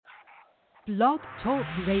Blog Talk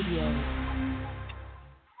Radio.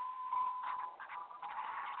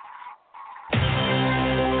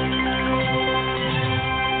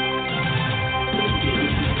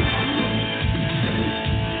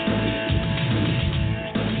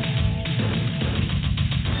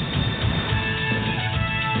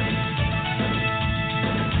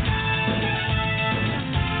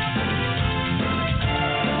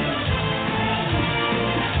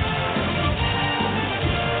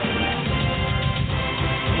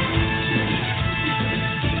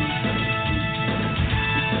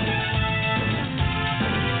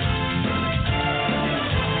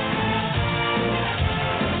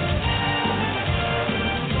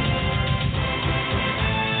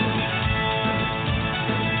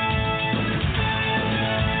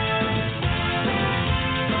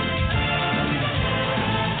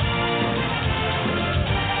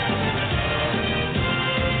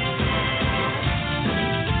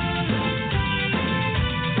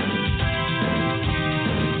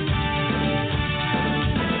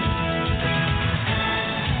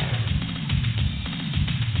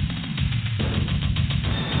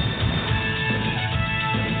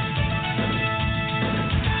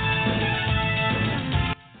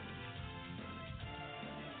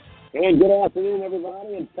 And good afternoon,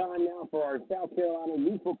 everybody. It's time now for our South Carolina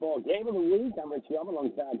Youth Football Game of the Week. I'm Rich Yelvin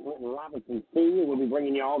alongside Clinton Robinson Sr. We'll be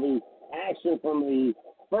bringing you all the action from the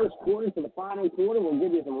first quarter to the final quarter. We'll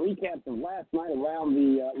give you some recaps of last night around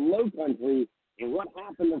the Low Country and what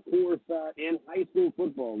happened, of course, in high school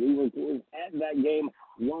football. We were at that game,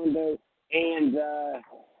 Wando,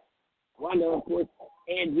 of course,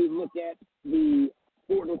 and we look at the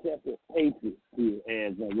Fort North Charleston Patriots here,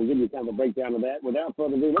 as we'll give you kind of a breakdown of that. Without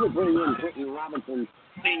further ado, let me bring in Clinton Robinson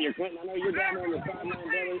Sr. Clinton, I know you're down there on the sideline,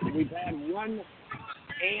 brother. We've had 1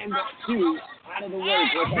 and 2 out of the way.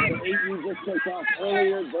 So it's like the 8 you just took off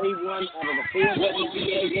earlier. They won out of the 4 that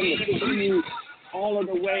you to continue all of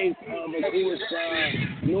the ways of, course,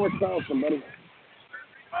 North Charleston, buddy.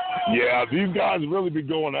 Yeah, these guys really be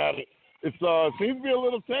going at it. It seems to be a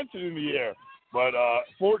little tension in the air. But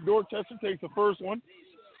Fort Dorchester takes the first one.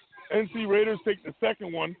 NC Raiders take the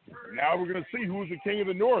second one. Now we're going to see who's the king of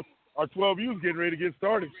the North. Our 12U's getting ready to get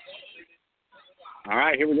started. All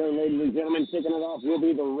right, here we go, ladies and gentlemen. Kicking it off will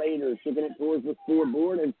be the Raiders. Kicking it towards the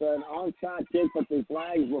scoreboard. It's an onside kick, but the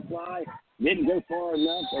flags will fly. Didn't go far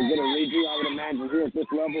enough or get a redo, I would imagine, here at this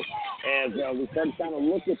level. As we start to kind of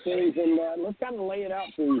look at things, and let's kind of lay it out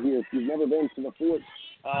for you here. If you've never been to the Fort,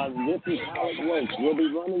 this is how it works. We'll be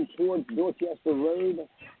running towards Dorchester Road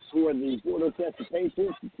for the Fort Dorchester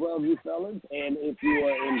Patriots, 12U fellas. And if you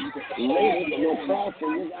are in Raiders, North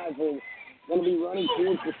Charleston, you guys are going to be running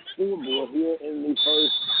towards the scoreboard here in the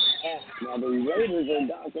first half. Now, the Raiders are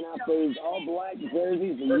docking out those all-black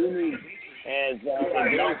jerseys, the unis, as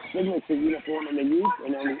a black signature uniform in the youth.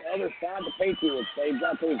 And on the other side, the Patriots, they've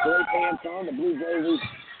got those gray pants on, the blue jerseys,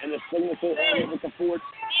 and the signature helmet with the Fort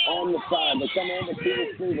on the side. They come over to the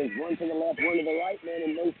receivers, one to the left, one to the right, man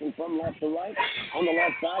in motion from left to right. On the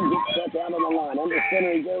left side, gets stuck out on the line. Under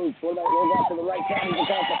center he goes, quarterback rolls out to the right side, he's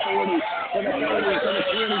across the 40, to the 30, to the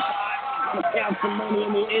 25. Going to count some money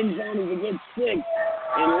in the end zone as he gets 6.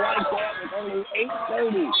 And like that, with only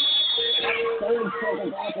 8:30, and 30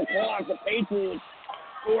 seconds off the clock, the Patriots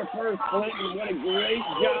score first. Clinton, what a great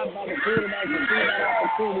job by the quarterback to see that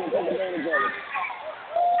opportunity and take advantage of it.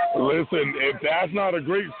 Listen, if that's not a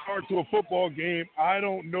great start to a football game, I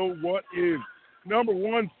don't know what is. Number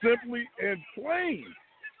one, simply and plain,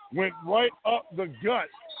 went right up the gut.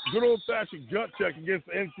 Good old-fashioned gut check against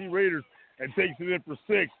the NC Raiders and takes it in for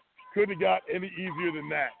 6. Couldn't have got any easier than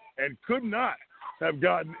that, and could not have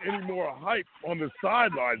gotten any more hype on the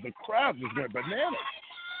sidelines. The crowd just went bananas.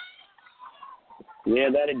 Yeah,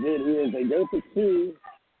 that it did here as they go for 2.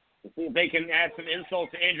 To see if they can add some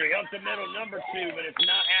insult to injury. Up the middle, number 2, but it's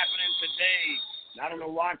not happening today. I don't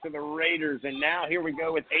know why to the Raiders. And now here we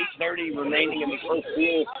go with 8:30 remaining in the first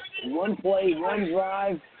quarter. 1 play, 1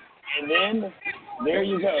 drive, and then there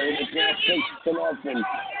you go. It's now 6-0.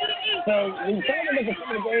 So we started to look at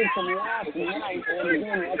some of the games from last night. And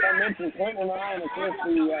again, like I mentioned, Clinton and I, and of course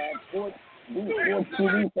the Sports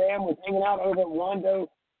TV fam was hanging out over at Wando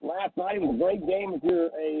last night. It was a great game if you're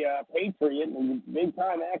a Patriot, and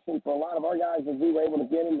big-time action for a lot of our guys as we were able to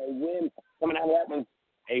get them. They win coming out of that one.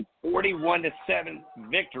 A 41-7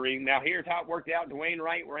 victory. Now, here's how it worked out. Dwayne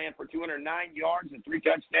Wright ran for 209 yards and 3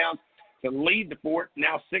 touchdowns to lead the Fort.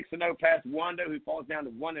 Now 6-0 past Wando, who falls down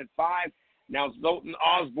to 1-5. Now Zoltan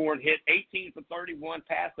Osborne hit 18 for 31,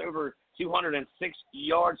 passed over 206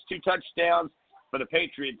 yards, 2 touchdowns for the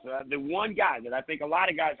Patriots. The one guy that I think a lot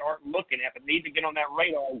of guys aren't looking at but need to get on that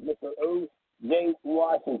radar is Mr. Jay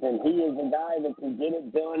Washington. He is a guy that can get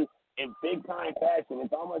it done in big-time fashion.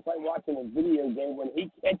 It's almost like watching a video game. When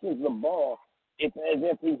he catches the ball, it's as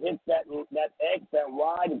if he hits that X, that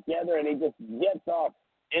Y together, and he just gets off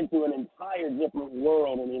into an entire different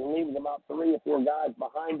world, and he leaves about 3 or 4 guys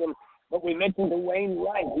behind him. But we mentioned Dwayne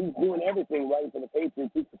Wright. He's doing everything right for the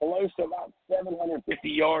Patriots. He's close to about 750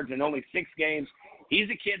 yards in only 6 games. He's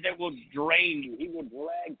a kid that will drain you. He will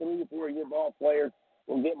drag 3 or 4 of your ball players.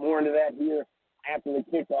 We'll get more into that here after the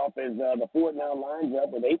kickoff as the Fort now lines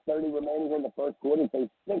up with 8:30 remaining in the first quarter. So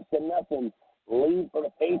 6-0 lead for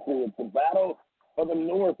the Patriots. The battle for the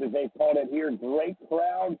North, as they called it here. Great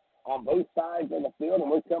crowd on both sides of the field,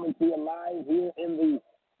 and we're coming to you live here in the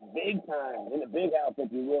big time, in the big house,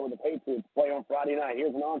 if you will, with the Patriots play on Friday night.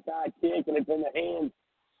 Here's an onside kick, and it's in the hands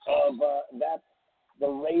of the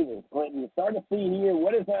Raiders. Clinton, you start to see here,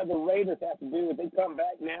 what does the Raiders have to do if they come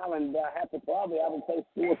back now and have to probably, I would say,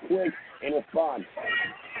 score quick and respond?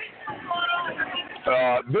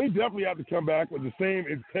 They definitely have to come back with the same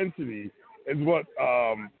intensity as what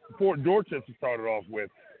Fort Dorchester started off with.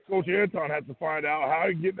 Coach Anton has to find out how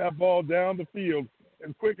to get that ball down the field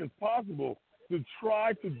as quick as possible to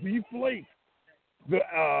try to deflate the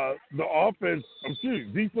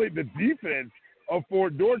defense of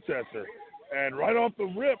Fort Dorchester. And right off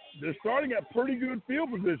the rip, they're starting at pretty good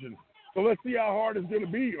field position. So let's see how hard it's going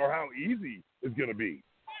to be or how easy it's going to be.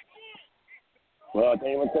 Well, I'll tell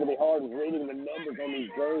you what's going to be hard is reading the numbers on these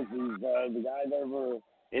jerseys. The guys over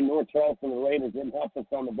in North Charleston, the Raiders, didn't help us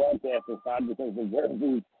on the broadcaster side because the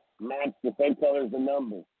jerseys match the same color as the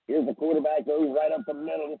numbers. Here's the quarterback, goes right up the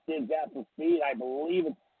middle. This kid's got some speed. I believe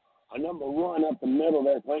it's a number 1 up the middle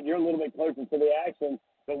there, Clint. You're a little bit closer to the action.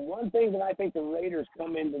 But one thing that I think the Raiders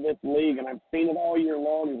come into this league, and I've seen it all year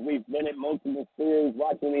long as we've been at multiple series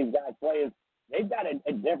watching these guys play, is they've got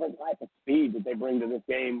a different type of speed that they bring to this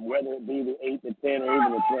game, whether it be the 8 to 10 or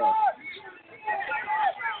even the 12.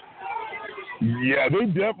 Yeah, they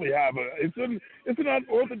definitely have it's an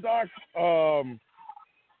unorthodox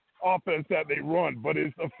offense that they run, but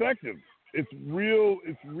it's effective. It's real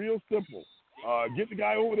simple. Get the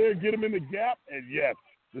guy over there, get him in the gap, and yes,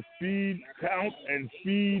 the speed counts and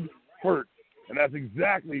speed hurts. And that's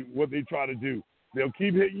exactly what they try to do. They'll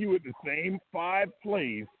keep hitting you with the same 5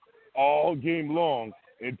 plays all game long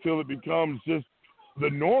until it becomes just the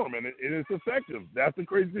norm, and it's effective. That's the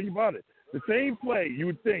crazy thing about it. The same play, you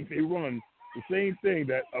would think they run the same thing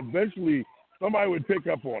that eventually somebody would pick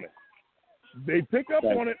up on it. They pick up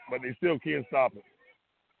on it, but they still can't stop it.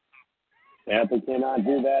 Yeah, if they cannot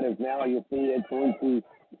do that, as now you see it's going to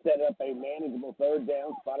set up a manageable third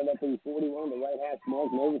down, spotted up in 41, the right hash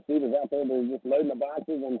mark. No receivers out there. They're just loading the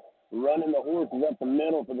boxes and running the horses up the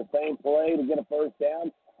middle for the same play to get a first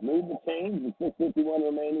down. Move the chains with 6:51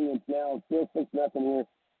 remaining. It's now still 6-0 here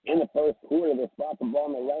in the first quarter. They spot the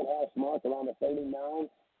ball on the right hash mark around the 39.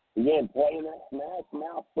 Again, playing that smash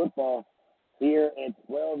mouth football here at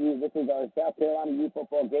 12U. This is our South Carolina U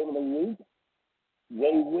football game of the week.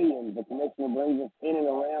 Jay Williams, the commissioner, brings us in and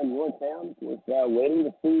around Yorktown. We're waiting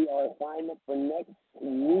to see our assignment for next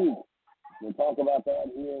week. We'll talk about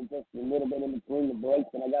that here in just a little bit in between the breaks.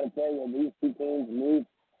 And I got to tell you, these two teams move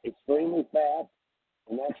extremely fast.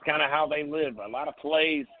 And that's kind of how they live. A lot of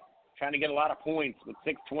plays, trying to get a lot of points with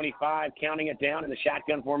 6:25, counting it down in the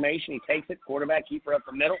shotgun formation. He takes it, quarterback keeper up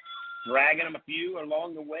the middle, dragging him a few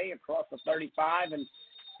along the way across the 35, and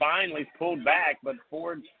finally pulled back. But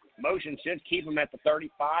Ford's motion should keep him at the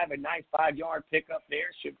 35. A nice 5-yard pickup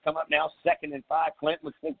there. Should come up now 2nd and 5. Clint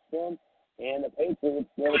with 6-10. And the Patriots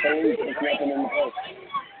still with the lead.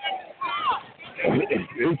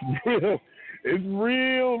 It's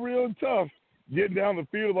real tough getting down the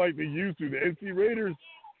field like they used to. The NC Raiders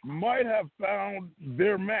might have found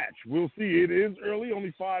their match. We'll see. It is early,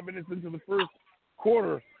 only 5 minutes into the first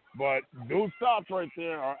quarter, but those stops right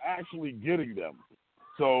there are actually getting them.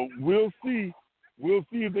 So we'll see. We'll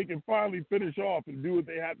see if they can finally finish off and do what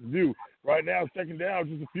they have to do. Right now, 2nd down,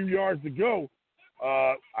 just a few yards to go.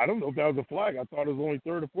 I don't know if that was a flag. I thought it was only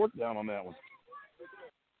 3rd or 4th down on that one.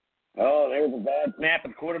 Oh, there's a bad snap,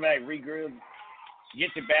 and quarterback regroup.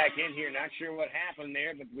 Gets it back in here. Not sure what happened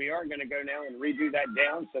there, but we are going to go now and redo that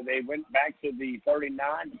down. So they went back to the 39,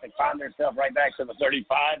 but they find themselves right back to the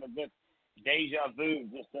 35. A bit deja vu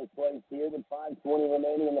just took place here with 5:20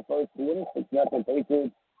 remaining in the first quarter. 6-0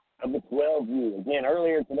 Patriots of the 12U. Again,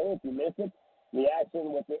 earlier today, if you missed it, the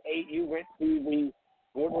action with the 8U went to the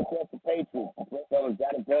Fort Dorchester Patriots. The fellas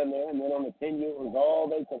got it done there, and then on the 10U, it was all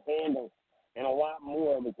they could handle and a lot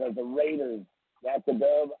more because the Raiders got the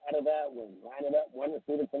dub out of that one. Line it up, one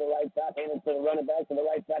receiver to the right side, hand it to the running back to the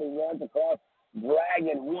right side. He runs across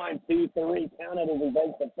dragging 1, 2, 3, counted as he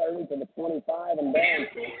breaks the 30 to the 25 and down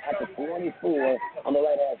at the 24 on the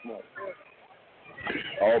right hash mark.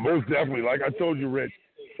 Oh, most definitely. Like I told you, Rich,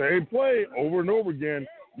 same play over and over again.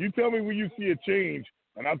 You tell me when you see a change,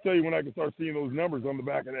 and I'll tell you when I can start seeing those numbers on the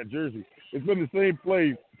back of that jersey. It's been the same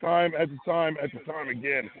play time after time after time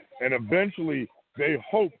again, and eventually they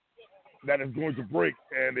hope that it's going to break,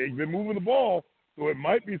 and they've been moving the ball, so it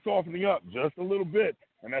might be softening up just a little bit,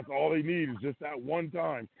 and that's all they need is just that one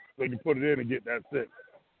time so they can put it in and get that 6.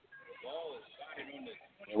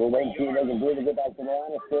 We'll wait and see if they can do it to get back to the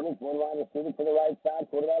line of scrimmage. One line of scrimmage to the right side,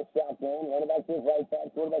 quarterback shotgun, running back to his right side,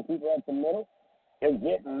 quarterback keeper at the middle. He'll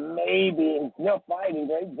get maybe, and still fighting.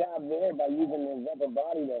 Great job there by using his upper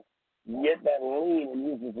body to get that lead and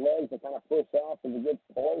use his legs to kind of push off as he gets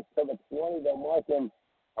close to the 20. They'll mark him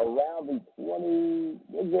around the 20.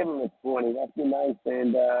 We'll give him the 20. That'd be nice.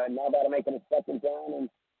 And now that'll make it a second down, and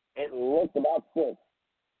it looks about 6.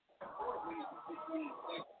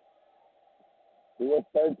 Here's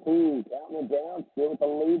 13, counting it down, still with the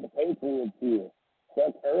lead, the Patriots here.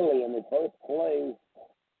 Chuck early in the first play.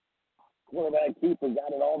 Quarterback keeper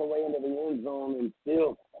got it all the way into the end zone and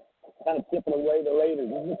still kind of tipping away the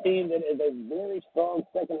Raiders. This is a team that is a very strong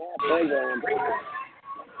second-half program.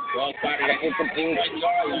 Well, hit the big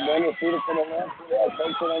one receiver to the left,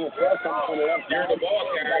 takes it on the stretch, on the left side.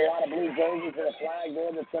 Got a lot of blue jerseys and a flag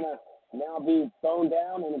there that's going to now be thrown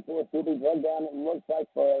down, and of course, he'll be drugged down, it looks like,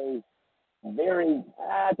 for a very,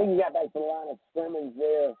 I think he got back to the line of scrimmage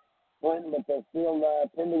there, Clinton, but they're still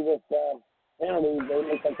pending this penalty. They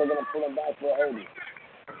look like they're going to pull him back for a holding.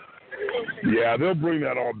 Yeah, they'll bring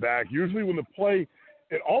that all back. Usually when the play,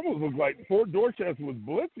 it almost looks like Fort Dorchester was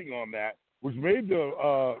blitzing on that, which made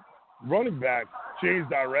the running back change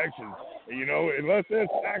directions. And, you know, unless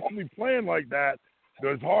it's actually playing like that,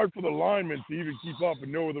 it's hard for the linemen to even keep up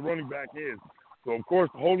and know where the running back is. So, of course,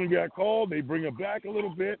 the holding got called. They bring it back a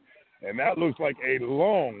little bit, and that looks like a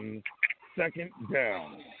long second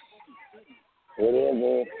down. It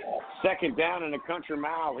is second down and a country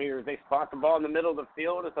mile here. They spot the ball in the middle of the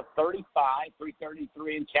field. It's a 35,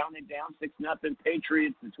 3:33 and counting down, 6-0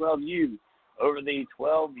 Patriots, the 12U over the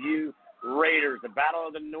 12U Raiders. The battle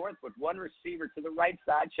of the North with one receiver to the right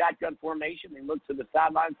side, shotgun formation. They look to the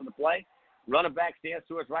sideline for the play. Running back stands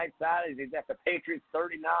to his right side. He's at the Patriots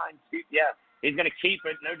 39. Yeah, he's going to keep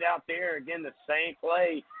it, no doubt there. Again, the same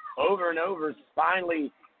play over and over.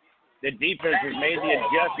 Finally, the defense has made the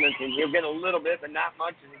adjustments, and he'll get a little bit, but not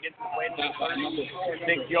much as he gets his way to the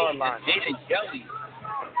 36-yard line.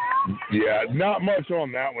 Yeah, not much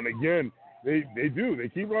on that one. Again, they do. They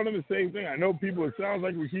keep running the same thing. I know people, it sounds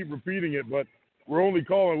like we keep repeating it, but we're only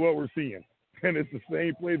calling what we're seeing. And it's the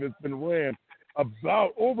same play that's been ran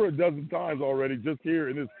about over a dozen times already just here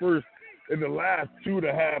in the last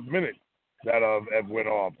 2.5 minutes that have went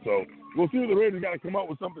off. So we'll see if the Raiders got to come up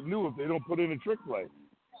with something new if they don't put in a trick play.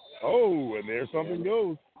 Oh, and there something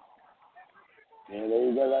goes. Yeah, there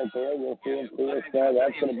you go right there. You'll see it clear. So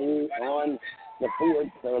that's going to be on the field.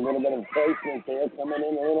 So a little bit of placement there, coming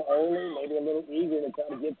in a little early, maybe a little eager to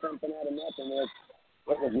try to get something out of nothing. With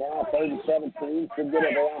what was now 30-17, should get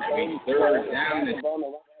it around 30. On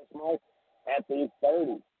the right mark at the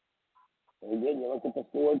 30. And again, you look at the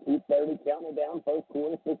score, 2:30, counting down, first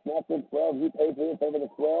quarter, 6-0, 12 U Patriots over the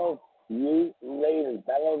 12 U Raiders.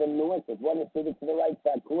 Battle of the North with one receiver to the right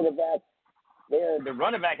side, quarterback there. The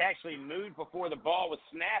running back actually moved before the ball was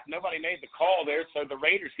snapped. Nobody made the call there, so the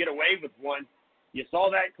Raiders get away with one. You saw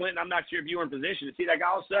that, Clinton. I'm not sure if you were in position to see that guy.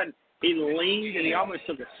 All of a sudden, he leaned and he almost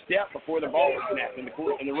took a step before the ball was snapped in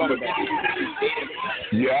the running back.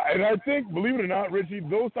 Yeah, and I think, believe it or not, Richie,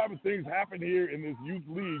 those type of things happen here in this youth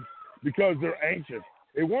league because they're anxious.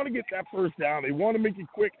 They want to get that first down. They want to make it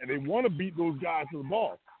quick, and they want to beat those guys to the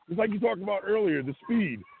ball. Just like you talked about earlier, the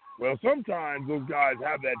speed. Well, sometimes those guys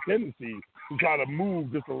have that tendency to try to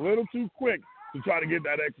move just a little too quick to try to get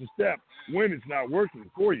that extra step when it's not working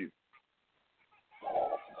for you.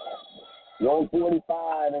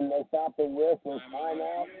 1:45, and they stop the whistle.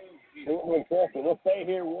 Timeout. We'll stay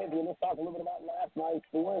here with you. Let's talk a little bit about last night's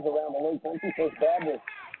scores around the Low Country. So Travis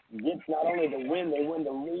gets not only the win, they win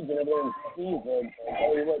the region of their season. And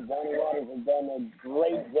tell you what, Johnny Waters has done a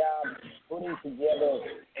great job putting together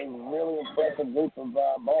a really impressive group of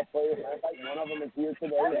ball players. I think one of them is here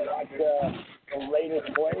today. They watch the Raiders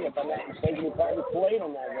play. If I'm not mistaken, he probably played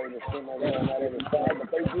on that Raiders team over there on that other side.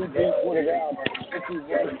 But they do beat Portugal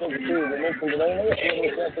 51-62. We mentioned it earlier.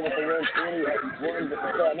 Portugal with the win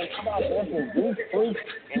 21-7. How about this one? Duke Creek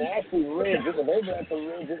and Ashley Ridge. It was over at the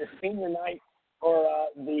Ridge. It was senior night for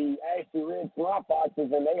the Ashley Ridge Swamp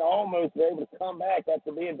Foxes, and they almost were able to come back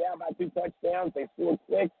after being down by 2 touchdowns. They scored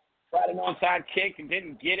 6 tried an onside kick and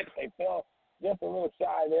didn't get it, but they fell just a little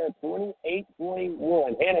shy there, 28-21.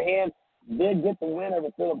 Hanahan did get the win over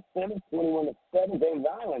Philip Simmons, 21-7. James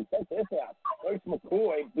Island, check this out. Coach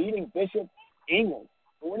McCoy beating Bishop England,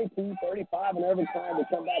 42-35 in overtime to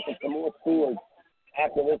come back with some more scores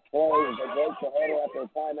after this play as they break the huddle after a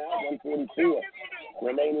timeout, 1:42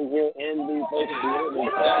 remaining here in the first quarter. The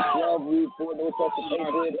 12U for the Dorchester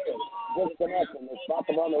Patriots just connecting. They spot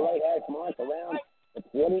them on the right hash mark around the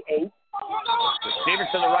 28.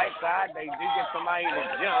 Receivers to the right side. They do get somebody to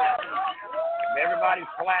jump. If everybody's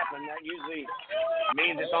flapping, that usually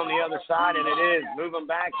means it's on the other side, and it is. Moving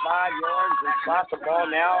back 5 yards. They spot the ball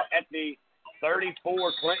now at the 34.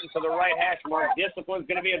 Clinton to the right hash mark. Discipline is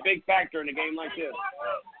going to be a big factor in a game like this.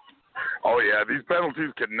 Oh, yeah, these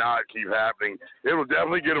penalties cannot keep happening. It will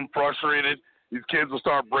definitely get them frustrated. These kids will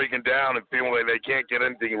start breaking down and feeling like they can't get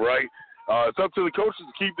anything right. It's up to the coaches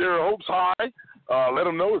to keep their hopes high. Let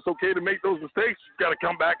them know it's okay to make those mistakes. You've got to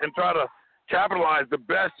come back and try to capitalize the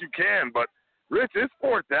best you can. But, Rich, it's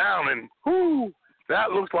 4th down, and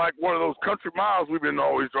that looks like one of those country miles we've been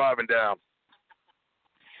always driving down.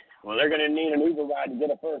 Well, they're going to need an Uber ride to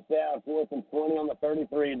get a first down. 4th and 20 on the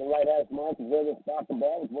 33. The right hash mark is where they spot the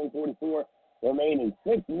ball with 1:44 remaining.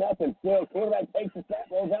 6-0 still. Quarterback takes the snap,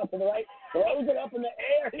 rolls out to the right, throws it up in the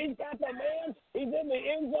air. He's got the man. He's in the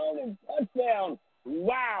end zone and touchdown.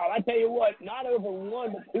 Wow. I tell you what, not over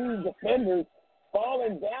one but two defenders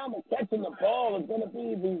falling down but catching the ball is going to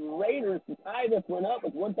be the Raiders to tie this one up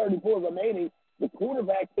with 1:34 remaining. The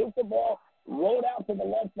quarterback took the ball, rolled out to the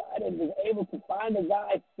left side, and was able to find the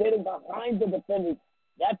guy sitting behind the defenders.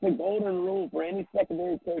 That's a golden rule for any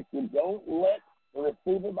secondary coach. You don't let the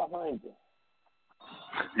receiver behind you.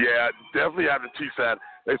 Yeah, definitely have to teach that,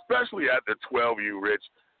 especially at the 12U, Rich.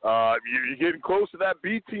 You're getting close to that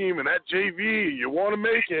B team and that JV. You want to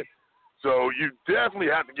make it. So you definitely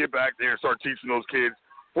have to get back there and start teaching those kids.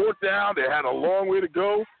 4th down, they had a long way to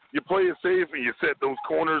go. You play it safe and you set those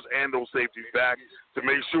corners and those safeties back to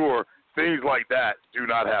make sure things like that do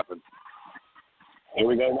not happen. Here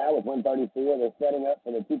we go now with 1:34. They're setting up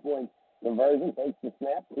for the 2-point conversion. Takes the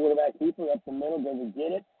snap. Quarterback keeper up the middle. Doesn't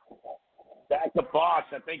get it. Back to Boss.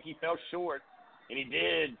 I think he fell short, and he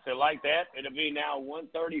did. So like that, it'll be now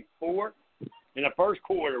 1:34 in the first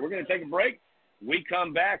quarter. We're going to take a break. We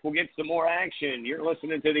come back. We'll get some more action. You're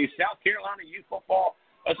listening to the South Carolina Youth Football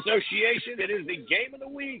Association. It is the game of the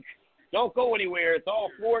week. Don't go anywhere. It's all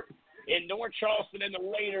for in North Charleston and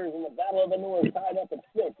the Raiders in the Battle of the North tied up at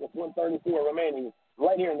 6 with 1:34 remaining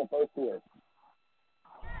right here in the first quarter.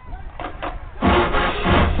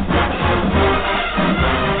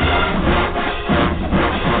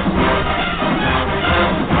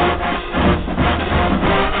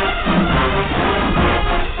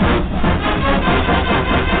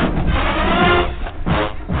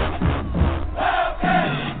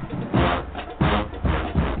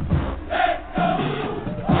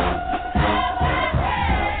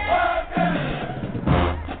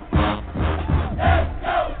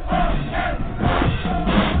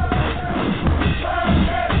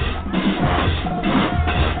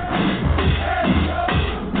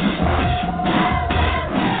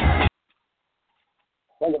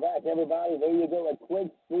 Welcome back, everybody. There you go. A quick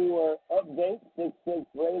score update. 6-6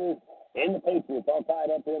 Raiders and the Patriots all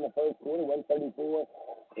tied up here in the first quarter, 1:34.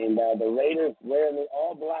 And the Raiders wearing the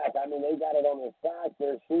all black. I mean, they got it on their socks,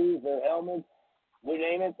 their shoes, their helmets. You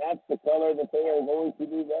name it, that's the color that they are going to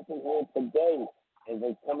be repping here today. As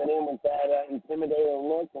they're coming in with that intimidator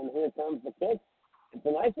look, and here comes the kick. It's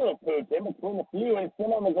a nice little pooch in between the few, and it's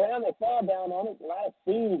still on the ground. They fall down on it. Last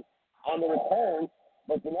speed on the return.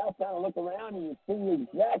 But you now kind of look around and you see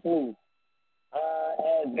exactly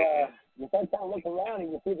you start kind of look around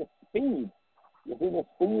and you see the speed. You see the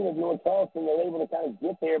speed of North Charleston. They're able to kind of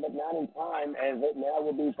get there, but not in time, as it now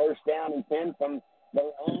will be first down and 10 from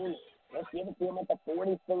their own. Let's give it to them at the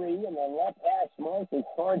 43, and the left hash mark is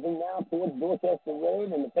charging now towards Dorchester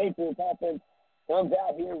Road, and the Patriots offense comes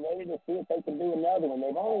out here ready to see if they can do another one.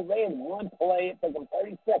 They've only ran one play. It took them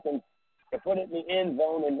 30 seconds to put it in the end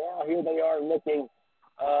zone, and now here they are looking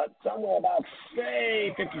somewhere about,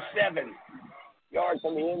 say, 57 yards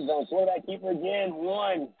from the end zone. Quarterback keeper again,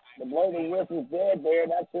 one. The blow the whistle's dead there.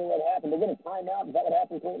 Not sure what happened. They get a timeout. Is that what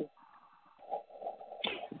happened, Clinton?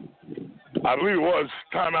 I believe it was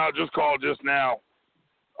timeout just called just now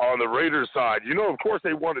on the Raiders side. You know, of course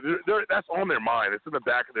they wanted – that's on their mind. It's in the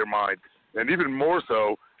back of their mind. And even more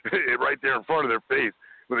so, right there in front of their face.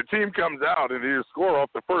 When the team comes out and you score off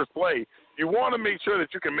the first play, you want to make sure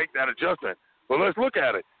that you can make that adjustment. But let's look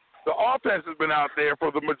at it. The offense has been out there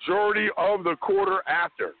for the majority of the quarter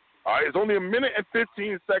after. All right, it's only a minute and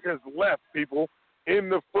 15 seconds left, people. in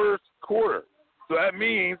the first quarter. So that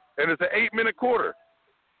means, and it's an 8-minute quarter.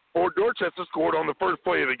 Fort Dorchester scored on the first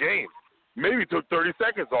play of the game. Maybe took 30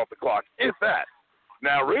 seconds off the clock, if that.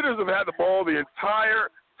 Now, Raiders have had the ball the entire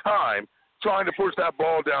time trying to push that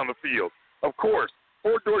ball down the field. Of course,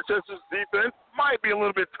 Fort Dorchester's defense might be a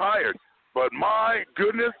little bit tired, but my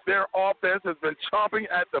goodness, their offense has been chomping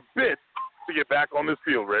at the bit to get back on this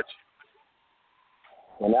field, Rich.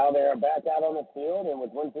 And now they're back out on the field, and with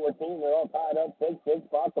 114, they're all tied up. 6-6,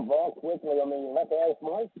 spot the ball quickly on the left hash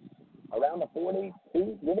mark. Around the 42,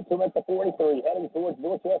 give it to him at the 43, heading towards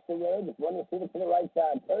Dorchester Road. Just one receiver to the right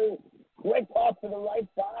side. Two, quick toss to the right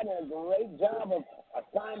side, and a great job of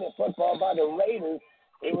assignment football by the Raiders.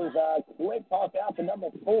 It was a quick toss out to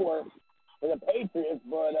number 4 for the Patriots,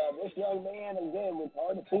 but this young man, again, it's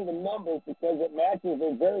hard to see the numbers because it matches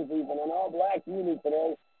their jerseys, and an all-black uni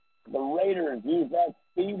today, the Raiders use that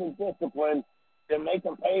speed and discipline to make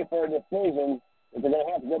them pay for a decision. If they're going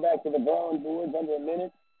to have to go back to the drawing boards under a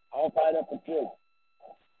minute, all tied up for 6.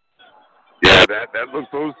 Yeah,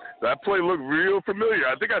 that play looked real familiar.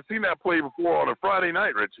 I think I've seen that play before on a Friday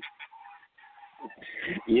night, Richie.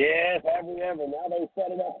 Yes, have we ever. Now they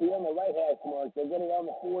set it up here on the right hash mark. They're getting on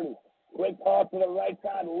the 40. Quick toss to the right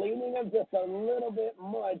side, leaning them just a little bit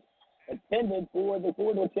much. Intended for the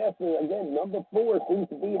Dorchester. Again, number 4 seems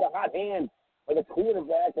to be the hot hand for the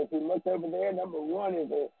quarterback. As he looks over there, number 1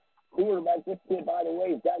 is a quarterback. This kid, by the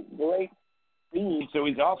way, has got great speed. So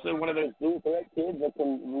he's also one of those dual threat kids that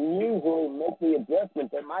can usually make the adjustment.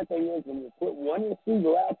 But my thing is, when you put one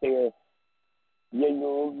receiver out there,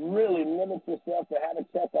 you'll really limit yourself to have a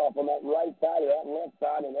check off on that right side or that left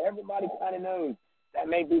side, and everybody kind of knows that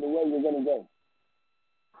may be the way you're going to go.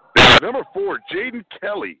 Now, number 4, Jaden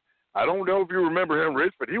Kelly. I don't know if you remember him,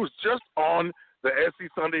 Rich, but he was just on the SC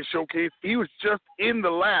Sunday Showcase. He was just in the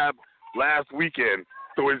lab last weekend.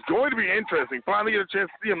 So it's going to be interesting. Finally get a chance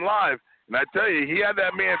to see him live. And I tell you, he had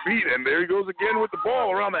that man beat, and there he goes again with the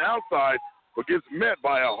ball around the outside, but gets met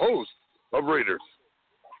by a host of Raiders.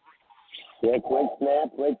 Yeah, quick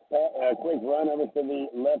snap, quick run over to the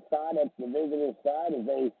left side. That's the visitor's side.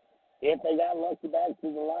 If they got lucky back to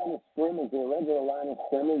the line of scrimmage, the original line of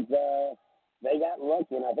scrimmage, they got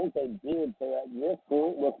lucky, and I think they did. So at this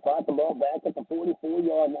point, we'll spot the ball back at the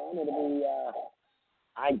 44-yard line. It'll be,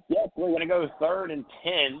 I guess we're going to go 3rd and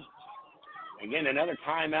 10. Again, another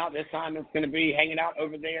timeout. This time it's going to be hanging out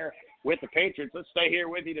over there with the Patriots. Let's stay here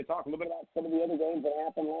with you to talk a little bit about some of the other games that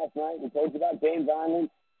happened last night. We told you about James Island,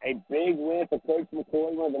 a big win for Coach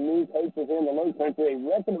McCoy, one of the new coaches here in the Low Country, a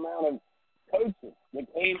record amount of coaches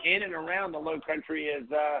that came in and around the Low Country. As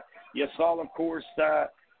you saw, of course,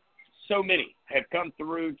 so many have come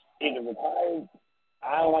through, either retired,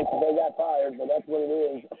 I don't like to say got fired, but that's what it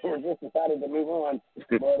is, or just decided to move on.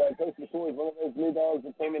 But Coach McCoy is one of those new dogs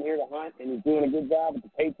that came in here to hunt, and he's doing a good job with the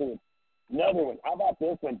Patriots. Another one, how about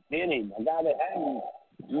this one, Denny, a guy that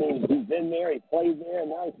he's been there, he played there, and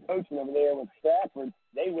now he's coaching over there with Stratford.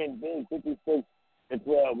 They win big, 56-12.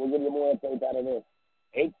 We'll give you more updates out of this.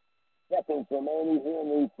 8 seconds remaining here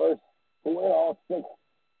in the first quarter, all 6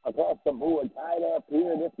 across the board, tied up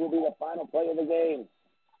here. This will be the final play of the game.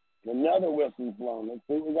 Another whistle's blown. Let's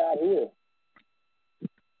see what we got here.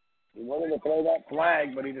 He wanted to throw that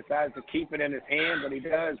flag, but he decides to keep it in his hand, but he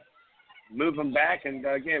does move him back. And,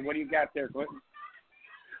 again, what do you got there, Clinton?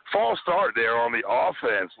 False start there on the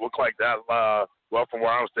offense. Looked like that, well, from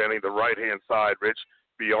where I'm standing, the right-hand side, Rich,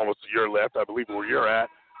 be almost to your left, I believe, where you're at.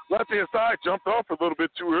 Left-hand side jumped off a little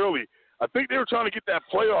bit too early. I think they were trying to get that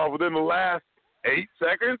play off within the last 8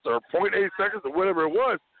 seconds or 0.8 seconds or whatever it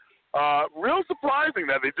was. Real surprising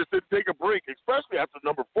that they just didn't take a break, especially after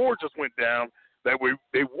number 4 just went down, that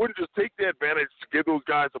they wouldn't just take the advantage to give those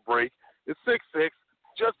guys a break. It's 6-6,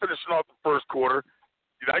 just finishing off the first quarter.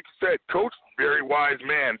 Like you said, Coach, very wise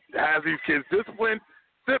man, has these kids disciplined.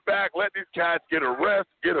 Sit back, let these cats get a rest,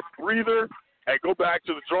 get a breather, and go back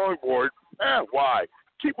to the drawing board. Why?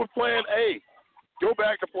 Keep with plan A. Go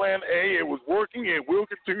back to plan A. It was working. It will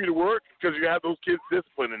continue to work because you have those kids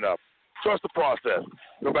disciplined enough. Trust the process.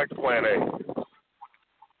 Go back to plan A.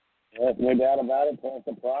 Yes, no doubt about it. Trust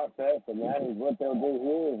the process, and that is what they'll do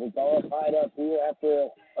here. Is it's all tied up here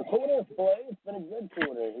after a quarter of play. It's been a good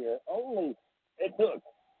quarter here. It took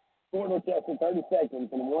Fort Dorchester 30 seconds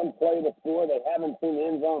and one play to score. They haven't seen the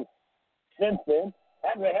end zone since then.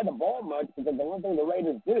 Haven't really had the ball much because the one thing the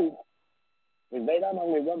Raiders do is they not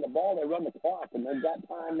only run the ball, they run the clock, and they've got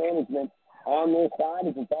time management on their side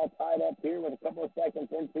as it's all tied up here with a couple of seconds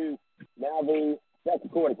into now the second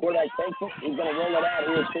quarter. Quarterback takes it. He's going to roll it out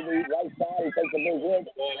here to the right side. He takes a big hit.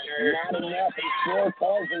 Not enough. He still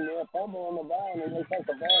causing a fumble on the ball, and they take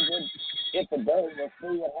the ball good hit the dirt. We'll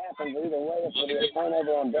see what happens. Either way, if it'll be a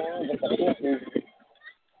turnover on downs at the 50.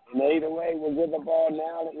 And either way, we'll give the ball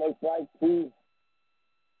now, it looks like, to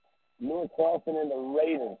North Charleston and the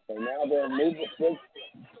Raiders. So now they'll move the six,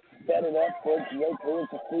 set it up towards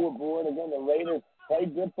the scoreboard. Again, the Raiders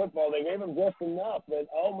played good football. They gave them just enough, but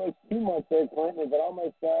almost too much there, Clinton, as it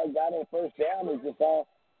almost got a first down. They just saw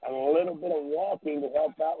a little bit of walking to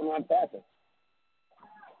help out when I'm passing.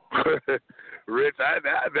 Rich, that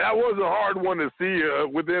was a hard one to see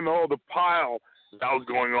within all the pile that was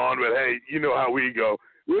going on. But, hey, you know how we go.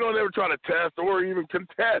 We don't ever try to test or even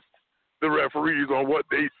contest the referees on what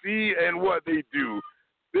they see and what they do.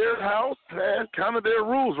 Their house has kind of their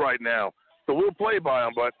rules right now, so we'll play by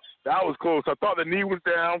them. But that was close. I thought the knee was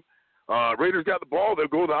down. Raiders got the ball. They'll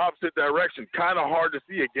go the opposite direction. Kind of hard to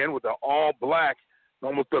see, again, with the all-black,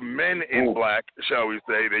 almost the men in black, shall we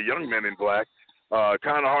say, the young men in black.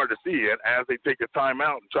 Kind of hard to see it as they take a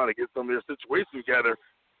timeout and try to get some of their situations together.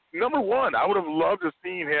 Number one, I would have loved to have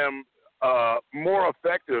seen him more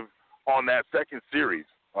effective on that second series.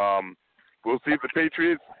 We'll see if the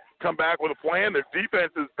Patriots come back with a plan. Their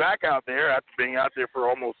defense is back out there after being out there for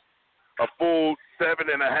almost a full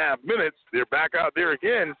 7.5 minutes. They're back out there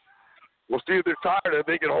again. We'll see if they're tired, if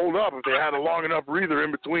they can hold up, if they had a long enough breather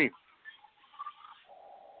in between.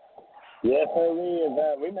 Yes, sir,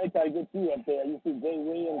 we may try to get you up there. You see Jay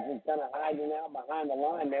Williams is kind of hiding out behind the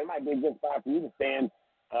line there. It might be a good spot for you to stand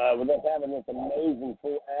with us having this amazing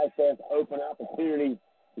full access, open opportunity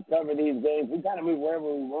to cover these games. We kind of move wherever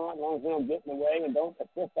we want, as long as we don't get in the way and don't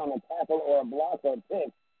assist on a tackle or a block or a pick.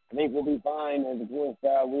 I think we'll be fine. And, of course,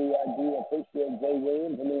 we do appreciate Jay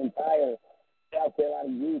Williams and the entire South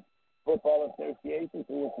Carolina Youth Football Association,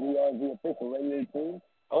 for which we are the official radio team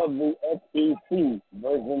of the SEC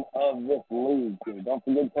version of this league. So don't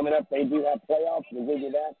forget, coming up, they do have playoffs. We'll give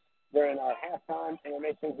you that during our halftime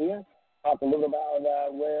intermission here. Talk a little about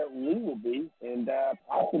where we will be and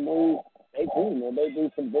possibly stay tuned. There may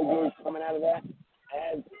be some big news coming out of that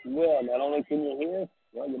as well. Not only can you hear us,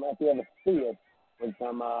 well, you might be able to see us with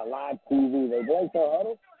some live TV. They break their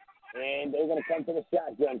huddle, and they're going to come to the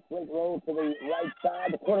shotgun. Quick roll to the right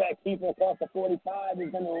side. The quarterback keeper across the 45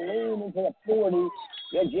 is going to lean into the 40.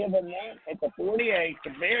 They'll give him that at the 48.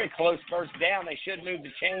 It's a very close first down. They should move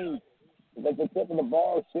the chains. Because the tip of the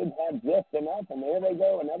ball should have just enough, and there they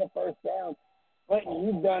go, another first down. Clinton,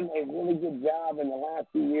 you've done a really good job in the last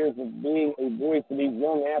few years of being a voice for these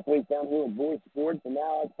young athletes down here at Voice Sports, and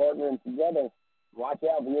now us partnering together. Watch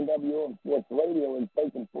out for NWO Sports Radio and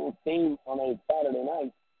taking full steam on a Saturday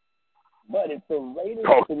night. But it's the Raiders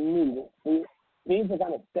to me that seems to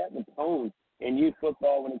kind of set the tone in youth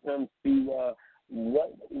football when it comes to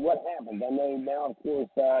what happens. I know now, of course,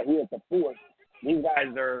 here at the Fort, these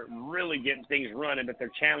guys are really getting things running, but their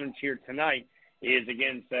challenge here tonight is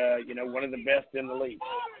against, one of the best in the league.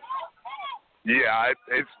 Yeah,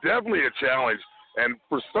 it's definitely a challenge, and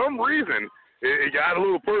for some reason, it got a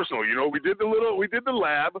little personal. You know, we did the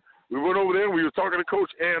lab. We went over there. We were talking to Coach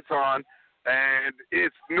Anton, and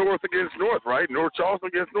it's North against North, right? North Charleston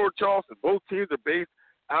against North Charleston. Both teams are based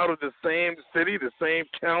out of the same city, the same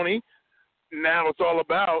county. Now it's all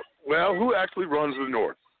about, well, who actually runs the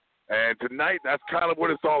North? And tonight, that's kind of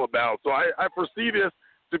what it's all about. So I foresee this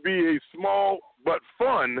to be a small but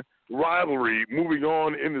fun rivalry moving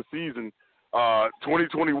on in the season.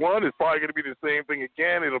 2021 is probably going to be the same thing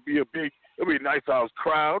again. It'll be a nice house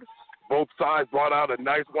crowd. Both sides brought out a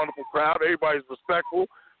nice, wonderful crowd. Everybody's respectful.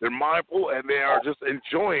 They're mindful, and they are just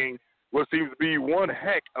enjoying what seems to be one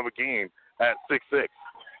heck of a game at 6-6.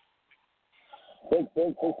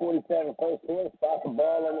 6-6-6-47 first quarter, stop the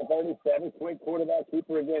ball on the 37, quick quarterback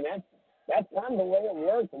keeper again. That's kind of the way it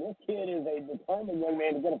works, and this kid is a determined young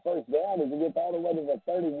man to get a first down. As he gets all the way to the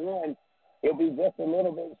 31, he'll be just a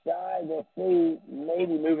little bit shy. We'll see,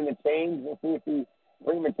 maybe moving the chains. We'll see if he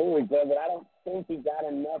prematurely does it. I don't think he got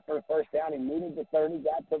enough for a first down. He moved to 30,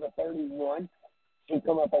 got to the 31. He'll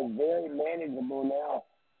come up a very manageable now,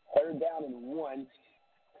 third down and 1.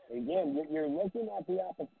 Again, you're looking at the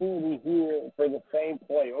opportunity here for the same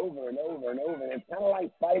play over and over and over. And it's kind of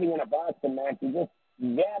like fighting in a boxing match. You're just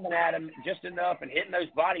jabbing at him just enough and hitting those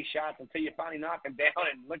body shots until you finally knock him down.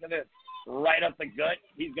 And look at this, right up the gut.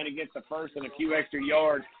 He's going to get the first and a few extra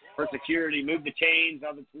yards for security. Move the chains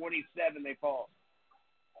on the 27. They fall.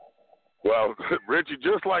 Well, Richie,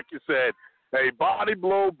 just like you said, hey, body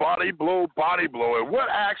blow, body blow, body blow. And what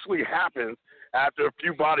actually happens after a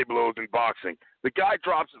few body blows in boxing? The guy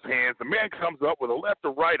drops his hands. The man comes up with a left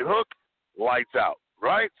or right hook, lights out,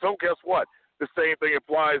 right? So guess what? The same thing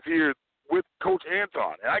applies here with Coach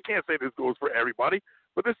Anton. And I can't say this goes for everybody,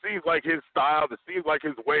 But this seems like his style. This seems like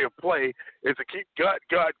his way of play is to keep gut,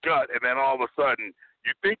 and then all of a sudden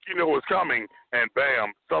you think you know what's coming, and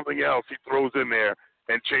bam, something else he throws in there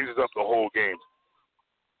and changes up the whole game.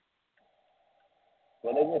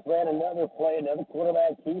 Well, they just ran another play, another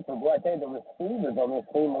quarterback keeper. Boy, I tell you, the receivers on this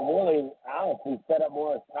team are really honestly set up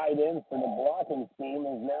more as tight ends for the blocking scheme.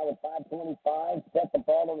 Is now with 5:25, set the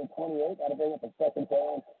ball on the 28. Got to bring up a second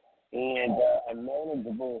down and a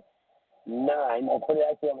manageable 9. They'll put it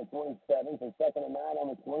actually on the 27. So second and 9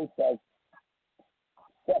 on the 26.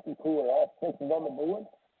 Second quarter, all 6 is on the board.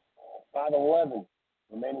 5:11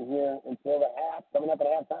 remaining here until the half. Coming up at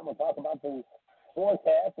halftime, we'll talk about the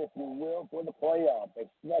forecast, if you will, for the playoff. They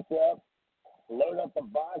stretch up, load up the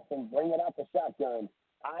box, and bring it out the shotgun.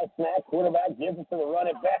 High snap, quarterback gives it to the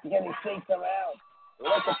running back, and he shakes him out.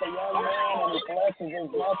 Look at the young man, and he flexes his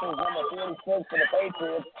muscles, number 46 for the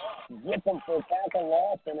Patriots. Gets him for a tackle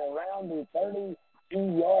loss and around the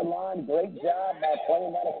 32-yard line. Great job by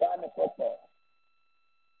playing that side of the football.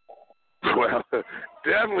 Well,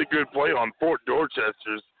 definitely good play on Fort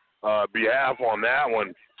Dorchester's behalf on that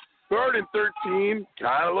one. 3rd and 13,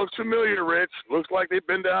 kind of looks familiar, Rich. Looks like they've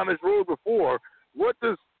been down this road before. What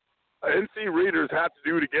does NC Raiders have to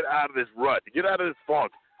do to get out of this rut, to get out of this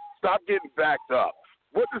funk, stop getting backed up?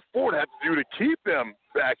 What does Fort have to do to keep them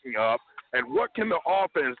backing up, and what can the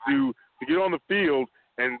offense do to get on the field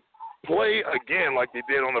and play again like they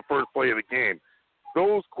did on the first play of the game?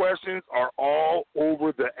 Those questions are all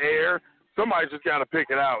over the air. Somebody's just got to pick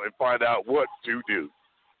it out and find out what to do.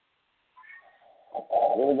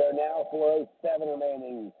 Here we go now, 4:07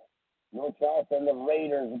 remaining. North Charleston, the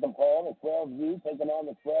Raiders with the ball, the 12U, taking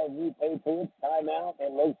on the 12U Patriots. Timeout,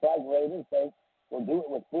 and looks like Raiders. They will do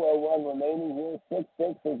it with 4:01 remaining here.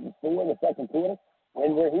 6-6 is the score in the second quarter.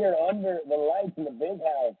 And we're here under the lights in the big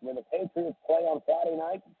house where the Patriots play on Friday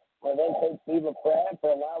night, where they take Steve Pratt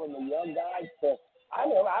for allowing the young guys to,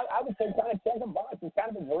 I would say kind of check a box. It's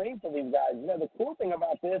kind of a dream for these guys. You know, the cool thing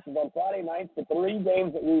about this is on Friday nights, the 3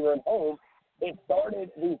 games that we were at home, it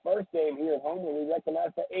started the first game here at home when we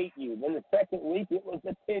recognized the 8U. Then the second week, it was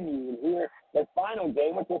the 10U. And here, the final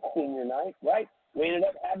game, which was senior night, right? We ended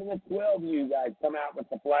up having the 12U guys come out with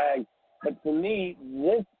the flag. But to me,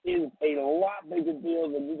 this is a lot bigger deal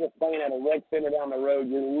than you just playing at a rec center down the road.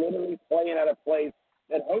 You're literally playing at a place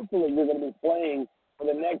that hopefully you're going to be playing for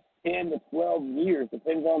the next 10 to 12 years.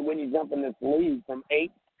 Depends on when you jump in this league from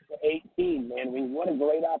 8 to 18, man. I mean, what a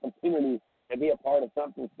great opportunity to be a part of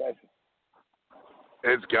something special.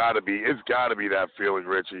 It's got to be that feeling,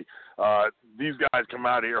 Richie. These guys come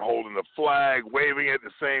out here holding the flag, waving it the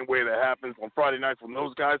same way that happens on Friday nights when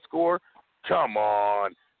those guys score. Come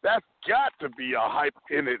on. That's got to be a hype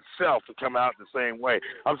in itself to come out the same way.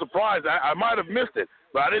 I'm surprised. I might have missed it,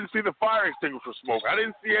 but I didn't see the fire extinguisher smoke. I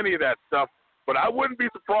didn't see any of that stuff, but I wouldn't be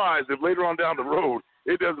surprised if later on down the road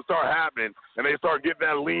it doesn't start happening and they start getting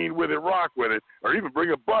that lean with it, rock with it, or even bring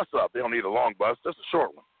a bus up. They don't need a long bus, just a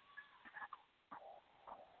short one.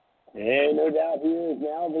 And no doubt here is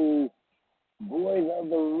now the boys of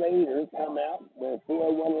the Raiders come out. There's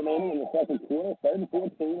 4:01 remaining in the second quarter. 3rd and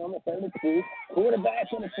 14 on the 32. Quarterback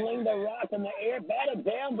going to swing the rock in the air. Batted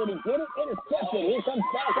down. Did he get it? Intercepted. Here comes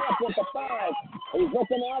back up with the 5. He's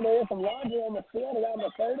looking out there. Some laundry on the field around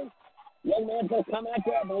the 30. Young man's going to come out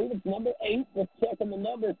there. I believe it's number 8. Just checking the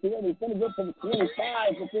numbers here. He's going to get to the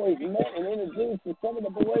 25 before he's met and introduced to some of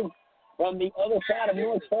the boys from the other side of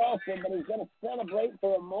North Charleston, but he's going to celebrate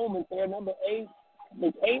for a moment there. Number 8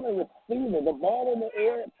 became a receiver. The ball in the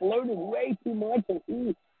air, it floated way too much, and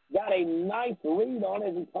he got a nice read on it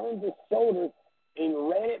as he turned his shoulders and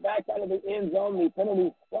ran it back out of the end zone. The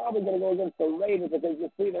penalty's probably going to go against the Raiders because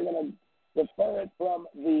you see they're going to defer it from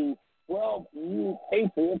the 12U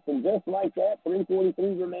Patriots, and just like that,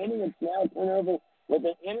 3:43 remaining. It's now a turnover with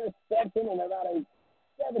an interception and about a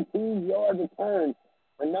 17-yard return.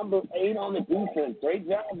 Number 8 on the defense. Great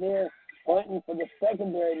job there, hunting for the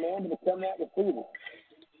secondary man to become that receiver.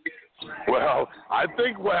 Well, I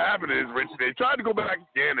think what happened is, Rich, they tried to go back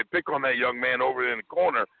again and pick on that young man over there in the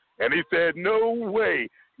corner, and he said, no way,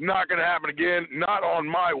 not going to happen again, not on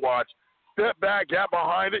my watch. Step back, got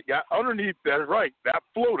behind it, got underneath that, right, that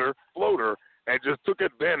floater, and just took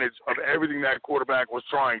advantage of everything that quarterback was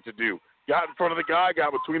trying to do. Got in front of the guy,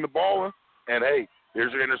 got between the ball, and, hey,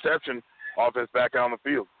 here's your interception. Offense back out on the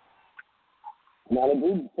field. Now the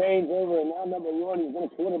big change over, and now number 1, he's been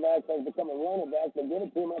a quarterback, has become a running back. They get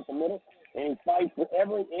it to him up the middle, and he fights for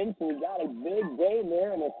every inch, and he got a big game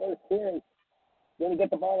there in the first carry. Going to get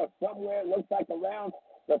the ball somewhere, it looks like around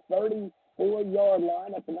the 34-yard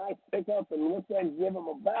line. That's a nice pickup, and let's then give him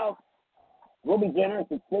about, we'll be generous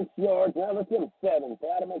at 6 yards. Now let's give him 7.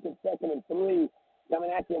 Try to make it 2nd and 3.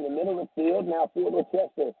 coming at you in the middle of the field. Now Fort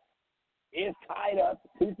Rochester is tied up.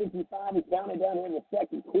 2:55 is counted down here in the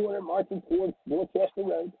second quarter, marching towards Rochester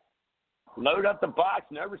Road. Load up the box.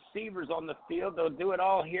 No receivers on the field. They'll do it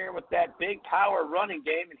all here with that big power running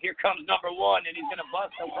game. And here comes number 1, and he's going to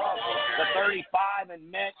bust across the 35 and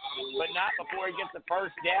met, but not before he gets the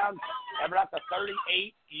first down. Ever at the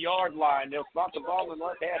 38-yard line. They'll spot the ball in the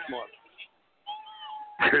left hash mark.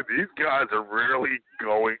 These guys are really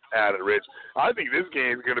going at it, Rich. I think this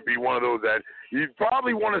game is going to be one of those that you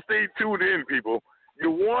probably want to stay tuned in, people.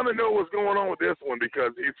 You want to know what's going on with this one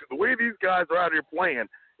because it's the way these guys are out here playing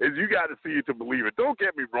is you got to see it to believe it. Don't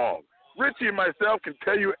get me wrong. Richie and myself can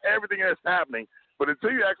tell you everything that's happening, but until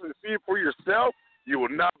you actually see it for yourself, you will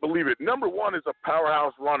not believe it. Number 1 is a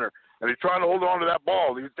powerhouse runner, and he's trying to hold on to that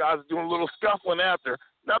ball. These guys are doing a little scuffling after.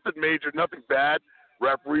 Nothing major, nothing bad.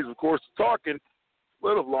 Referees, of course, are talking. A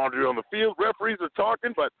little laundry on the field. Referees are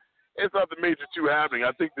talking, but it's nothing major too happening.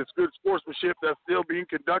 I think there's good sportsmanship that's still being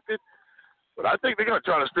conducted, but I think they're going to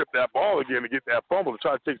try to strip that ball again to get that fumble to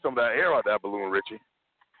try to take some of that air out of that balloon, Richie.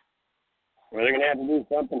 Well, they're going to have to do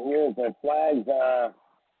something here as the flags,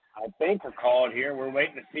 I think, are called here. We're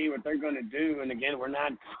waiting to see what they're going to do. And, again, we're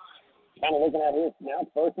not kind of looking at this now.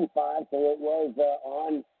 1st and 5, so it was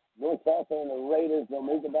on North Charleston and the Raiders. They'll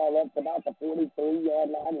move the ball up to about the 43-yard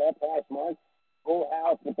line, left hash mark. Full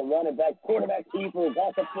house with the running back. Quarterback keeper is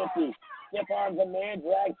at the 50. Stiff arms a man,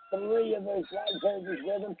 drags 3 of those flag jerseys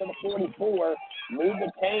with him to the 44. Move the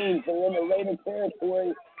chains. They're in the Raider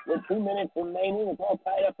territory. With 2 minutes remaining, it's all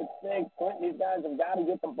tied up at 6. Clinton, these guys have got to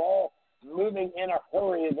get the ball moving in a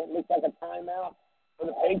hurry as it looks like a timeout for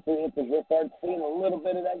the Patriots as we'll start seeing a little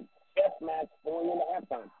bit of that chess match going into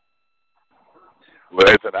halftime.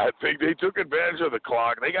 Listen, I think they took advantage of the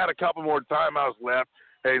clock. They got a couple more timeouts left.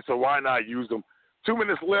 Hey, so why not use them? 2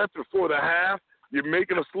 minutes left before the half. You're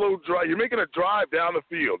making a slow drive. You're making a drive down the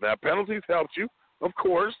field. Now, penalties helped you, of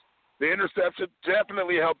course. The interception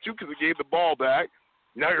definitely helped you because it gave the ball back.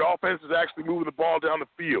 Now your offense is actually moving the ball down the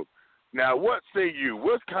field. Now, what say you?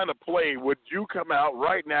 What kind of play would you come out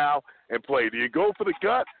right now and play? Do you go for the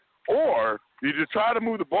gut, or do you just try to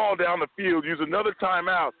move the ball down the field, use another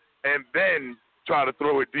timeout, and then try to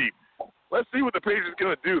throw it deep? Let's see what the Patriots are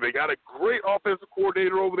going to do. They got a great offensive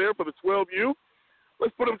coordinator over there for the 12U.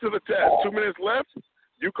 Let's put them to the test. 2 minutes left.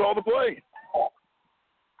 You call the play.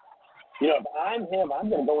 You know, if I'm him, I'm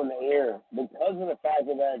going to go in the air because of the fact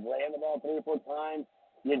that I ran the ball 3 or 4 times.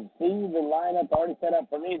 You see the lineup already set up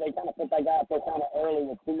for me. They kind of put that guy up there kind of early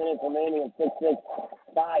with 2 minutes remaining and 6-6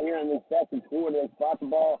 tie here in the second quarter. They spot the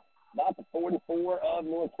ball about the 44 of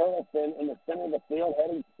North Charleston in the center of the field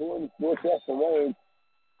heading towards Rochester Road.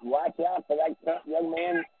 Watch out for that young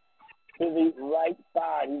man to the right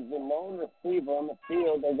side. He's the lone receiver on the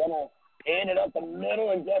field. They're going to hand it up the middle,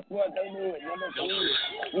 and guess what? They knew it. Number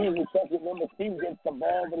 2, usually second, number 2 gets the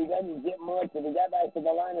ball, but he doesn't get much. If he got back to the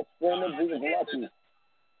line of scrimmage, he was lucky.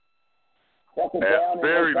 Second down,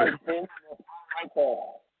 very and right there.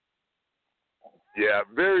 Yeah,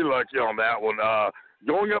 very lucky on that one.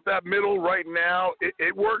 Going up that middle right now,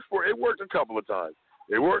 it worked a couple of times.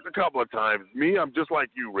 It worked a couple of times. Me, I'm just like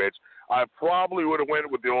you, Rich. I probably would have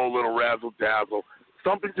went with the old little razzle-dazzle.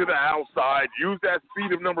 Something to the outside. Use that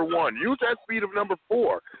speed of number 1. Use that speed of number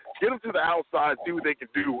 4. Get them to the outside, see what they can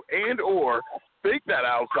do, and or fake that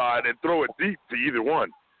outside and throw it deep to either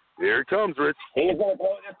one. Here it comes, Rich. He's going to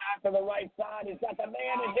throw it back to the right side. He's got the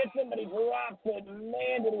man that hits him, but he drops it.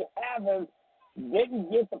 Man, did he have him.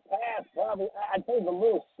 Didn't get the pass. Probably, I'd say it's a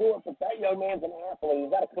little short, but that young man's an athlete.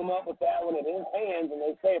 He's got to come up with that one in his hands, and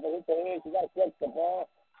they say if it hits the hands, you got to catch the ball.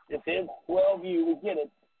 It's his 12U. We get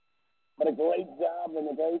it. But a great job and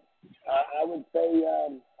a great, I would say,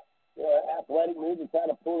 athletic move to try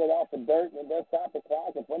to pull it off the dirt, and it does stop the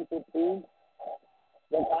clock at 1:15.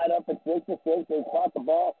 They're tied up at 6-6. They caught the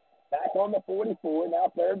ball back on the 44,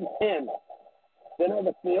 now 3rd and 10. Center of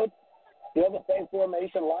the field, still the same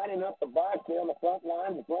formation, lining up the box there on the front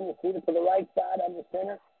line. The one receiver to the right side under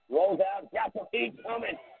center, rolls out, got the feet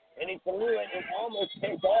coming, and he threw it and almost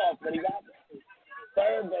picked off, but he got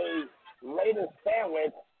served a Raiders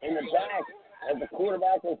sandwich in the back as the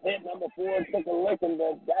quarterback was hit. Number 4 took a licking,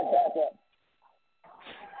 but got back up.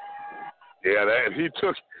 Yeah,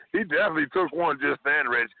 he definitely took one just then,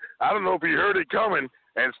 Rich. I don't know if he heard it coming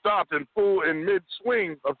and stopped in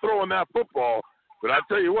mid-swing of throwing that football, but I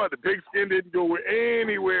tell you what, the pigskin didn't go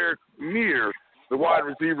anywhere near the wide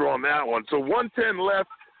receiver on that one. So 1:10 left.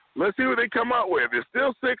 Let's see what they come out with. It's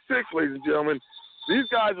still 6-6, ladies and gentlemen. These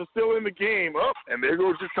guys are still in the game. And there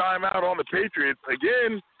goes your timeout on the Patriots.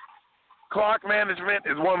 Again, clock management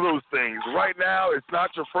is one of those things. Right now, it's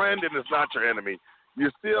not your friend and it's not your enemy. you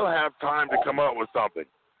still have time to come up with something.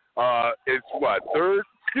 It's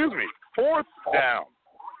fourth down.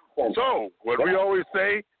 So, what we always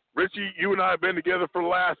say, Richie, you and I have been together for the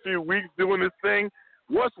last few weeks doing this thing.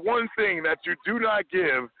 What's one thing that you do not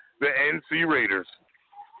give the NC Raiders?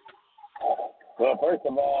 Well, first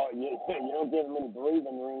of all, you don't give them any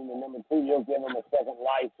breathing room, and number two, you don't give them a second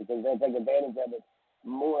life because they'll take advantage of it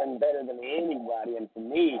more and better than anybody. And for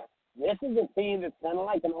me, this is a team that's kind of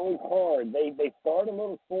like an old card. They start a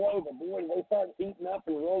little slow, but boy, they start heating up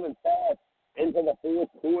and rolling fast into the fourth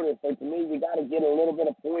quarter. So to me, we got to get a little bit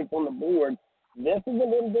of points on the board. This is a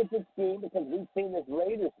little different scheme because we've seen this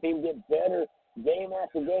Raiders team get better game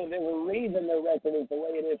after game. There's a reason their record is the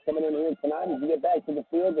way it is coming in here tonight. As you get back to the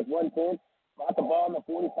field with 110, got the ball in the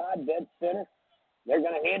 45, dead center. They're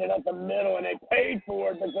going to hand it up the middle, and they paid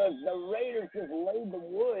for it because the Raiders just laid the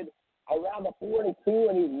wood around the 42,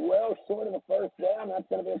 and he's well short of the first down. That's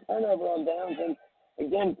going to be a turnover on downs. And,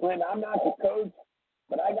 again, Clint, I'm not the coach,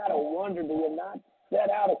 but I got to wonder, do you not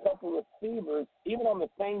set out a couple receivers, even on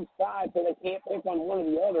the same side, so they can't pick on one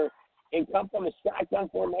or the other, and come from a shotgun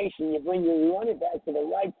formation? You bring your running back to the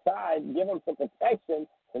right side, give them some protection,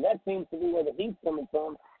 and that seems to be where the heat's coming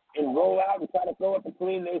from, and roll out and try to throw it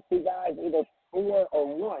between those two guys, either 4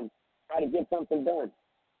 or 1, try to get something done.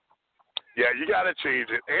 Yeah, you got to change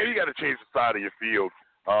it, and you got to change the side of your field.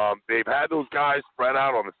 They've had those guys spread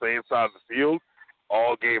out on the same side of the field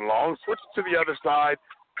all game long. Switch to the other side,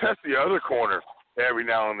 test the other corner every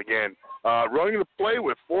now and again. Running the play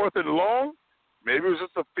with 4th and long, maybe it was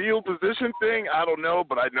just a field position thing. I don't know,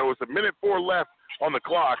 but I know it's 1:04 left on the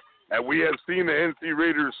clock, and we have seen the NC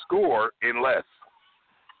Raiders score in less.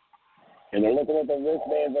 And they're looking at the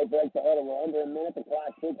wristbands. They break the huddle. We're under a minute. The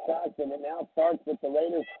clock tick tocks, and it now starts with the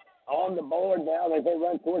Raiders on the board now as they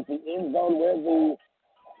run towards the end zone where the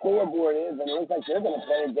scoreboard is. And it looks like they're going to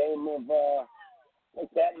play a game of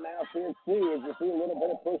cat and mouse here, too, as you see a little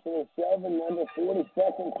bit of pushing and shoving under 40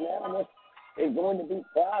 seconds now. And this is going to be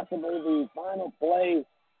possibly the final play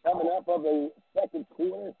coming up of the second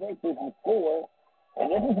quarter. 6 is the score. And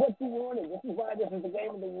this is what you wanted. This is why this is the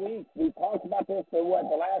game of the week. We talked about this for,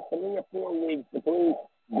 the last 3 or 4 weeks, between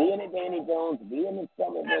being at Danny Jones, being in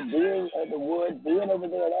Somerville, being at the Woods, being over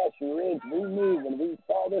there at Asher Ridge. We knew when we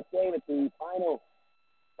saw this game at the final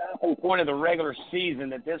stopping point of the regular season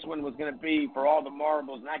that this one was going to be for all the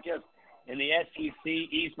marbles, not just in the SEC,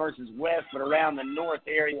 East versus West, but around the North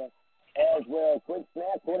area as well. Quick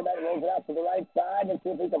snap, quarterback rolls it out to the right side. Let's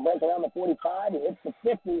see if he can break around the 45. He hits the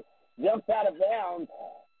 50. Jumps out of bounds,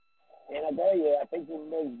 and I tell you, I think it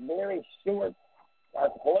was very short, or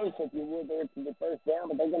close, if you would, there to the first down,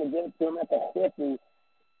 but they're going to give it to him at the 50.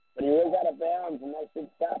 But he rolls out of bounds, and they should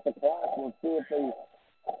stop the clock. We'll see if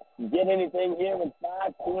they get anything here with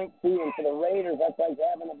 5.2, and for the Raiders, that's like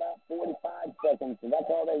having about 45 seconds, so that's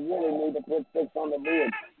all they really need to put 6 on the board.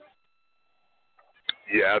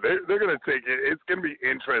 Yeah, they're going to take it. It's going to be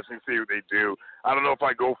interesting to see what they do. I don't know if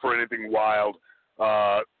I go for anything wild.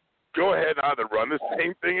 Go ahead and either run the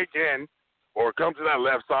same thing again or come to that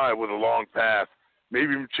left side with a long pass,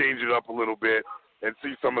 maybe even change it up a little bit and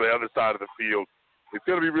see some of the other side of the field. It's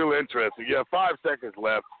going to be real interesting. You have 5 seconds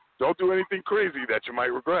left. Don't do anything crazy that you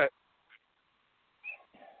might regret.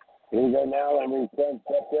 Here we go now, and we can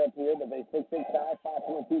step up here, but they 6-6-5,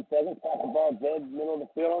 5.2 seconds. Pass the ball dead, middle of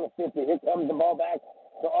the field on the 50. Here comes the ball back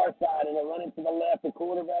to our side, and they're running to the left. The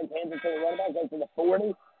quarterback hands it to the running back, goes to the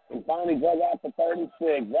 40. And finally drug out to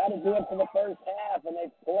 36. That'll do it for the first half, and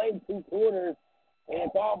they've played 2 quarters. And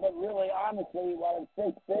it's all but really, honestly, while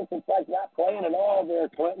it's 6-6, it's like not playing at all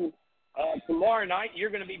there, Clinton. Tomorrow night,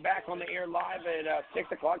 you're going to be back on the air live at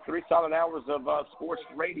 6 o'clock, 3 solid hours of sports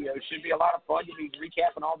radio. Should be a lot of fun. You'll be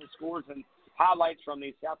recapping all the scores and highlights from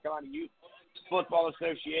the South Carolina Youth Football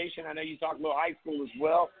Association. I know you talked a little high school as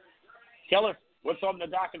well. Tell us what's on the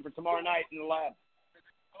docket for tomorrow night in the lab.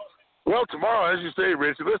 Well, tomorrow, as you say,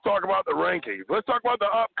 Richie, let's talk about the rankings. Let's talk about the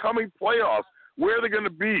upcoming playoffs, where they're going to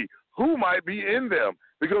be, who might be in them,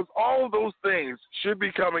 because all of those things should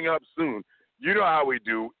be coming up soon. You know how we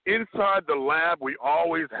do. Inside the lab, we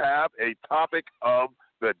always have a topic of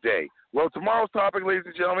the day. Well, tomorrow's topic, ladies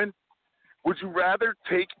and gentlemen, would you rather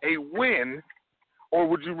take a win or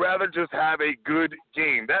would you rather just have a good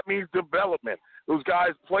game? That means development. Those guys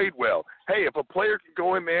played well. Hey, if a player can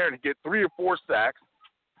go in there and get 3 or 4 sacks,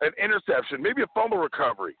 an interception, maybe a fumble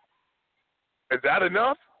recovery. Is that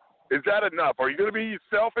enough? Is that enough? Are you going to be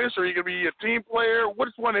selfish or are you going to be a team player? Which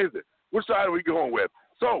one is it? Which side are we going with?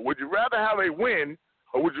 So, would you rather have a win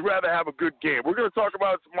or would you rather have a good game? We're going to talk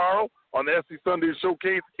about it tomorrow on the SC Sunday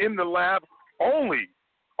Showcase in the lab, only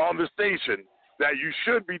on the station that you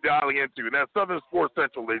should be dialing into. And that's Southern Sports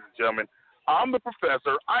Central, ladies and gentlemen. I'm the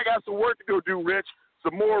professor. I got some work to go do, Rich.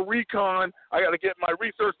 Some more recon. I got to get my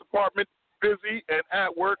research department busy and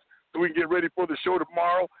at work so we can get ready for the show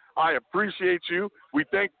tomorrow. I appreciate you. We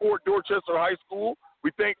thank Fort Dorchester High School.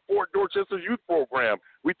 We thank Fort Dorchester Youth Program.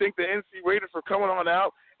 We thank the NC Raiders for coming on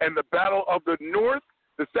out. And the Battle of the North,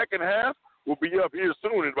 the second half, will be up here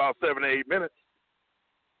soon in about 7 to 8 minutes.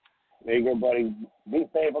 There you go, buddy. Be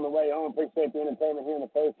safe on the way home. Appreciate the entertainment here in the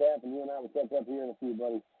first half, and you and I will catch up here in a few,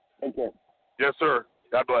 buddy. Take care. Yes, sir.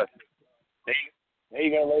 God bless. There you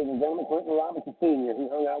go, ladies and gentlemen. Quentin Robinson Sr. He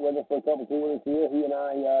hung out with us for a couple quarters here. He and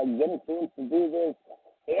I get a chance to do this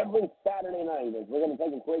every Saturday night. As we're going to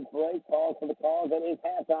take a quick break, pause for the cause, and it's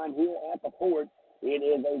halftime here at the Fort. It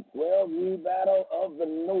is a 12U battle of the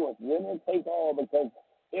North. Winner take all, because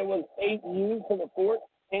it was 8U to the Fort,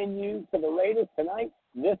 10U to the Raiders. Tonight,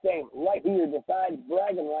 this game right here decides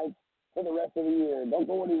bragging rights for the rest of the year. Don't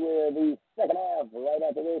go anywhere. The second half right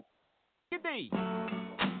after this.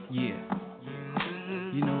 Yeah.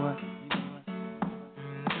 You know what?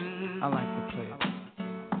 I like to play it.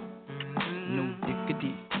 No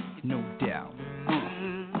diggity, no doubt.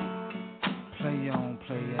 Play on,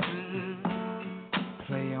 play that.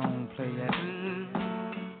 Play on, play that.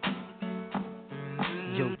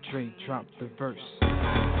 Yo, Trey, drop the verse.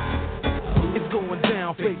 It's going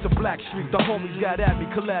down, face of Black Street. The homies got at me,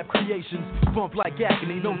 collab creations, bump like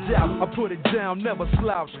agony, no doubt. I put it down, never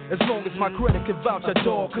slouch. As long as my credit can vouch, a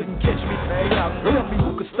dog couldn't catch me. Tell me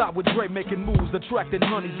who could stop with Dre making moves, attracting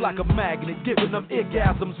honeys like a magnet, giving them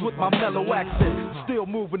orgasms with my mellow accent. Still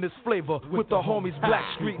moving this flavor with the homies Black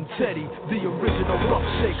Street and Teddy, the original rough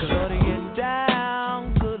shaker. Shorty get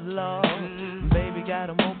down, good lord. Baby got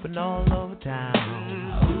 'em open all over town.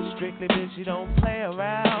 Strictly bitch, you don't play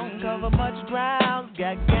around. Cover much ground,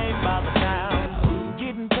 got game by the town.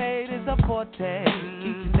 Getting paid is a forte,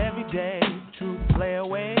 each and every day. True play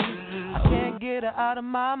away, I can't get her out of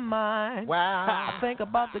my mind. Wow, I think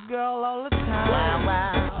about the girl all the time.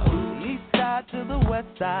 Wow. East side to the west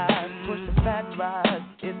side, pushing fat rides,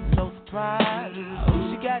 it's no surprise.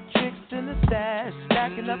 She got tricks in the stash,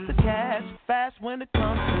 stacking up the cash, fast when it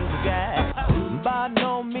comes to the gas. By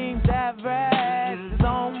no means average, it's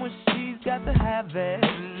on when she's got to have it.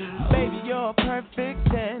 Baby, you're a perfect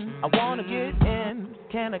 10, I wanna get in,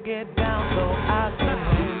 can I get down so I can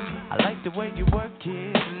win? I like the way you work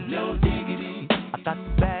it, no diggity, I got to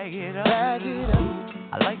bag it up.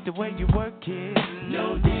 I like the way you work it,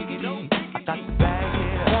 no diggity, I got to bag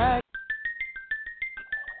it up.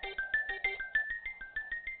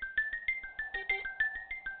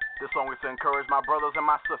 This song is to encourage my brothers and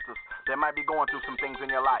my sisters that might be going through some things in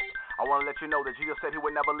your life. I want to let you know that Jesus said he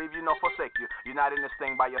would never leave you nor forsake you. You're not in this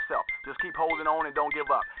thing by yourself. Just keep holding on and don't give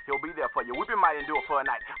up. He'll be there for you. Weeping might endure for a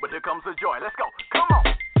night, but here comes the joy. Let's go. Come on.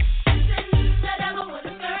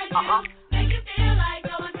 Uh-huh.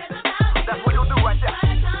 That's what you'll do right there.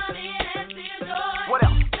 What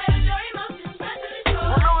else?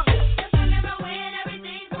 Remember this.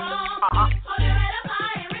 Uh-huh.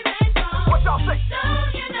 What y'all say?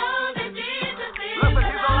 Listen,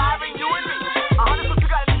 he's alive in you and me. Uh-huh, this is what you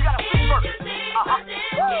gotta speak first. Uh-huh.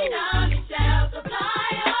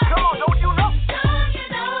 Come on, don't you know?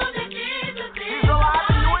 He's alive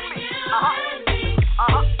in you and me. Uh-huh.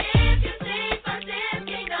 Uh-huh.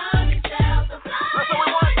 Listen, we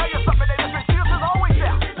want to tell you something today. Listen, Jesus is always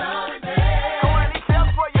there. Come on, and he cares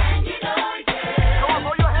for you. Come on,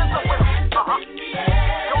 throw your hands up with him. Uh-huh.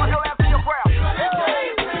 Come on, he'll answer your prayer.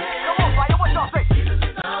 Come on, fire, what y'all say?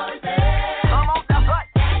 Come on, that's right.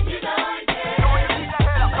 Come on, you keep that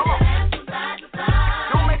head up. Come on.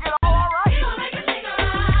 You'll make it all right.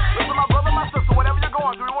 Listen, my brother, my sister, whatever you're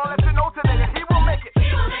going through, we want to let you know today that he will make it.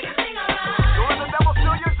 Don't let the devil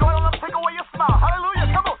steal your joy. Don't let him take away your smile. Hallelujah.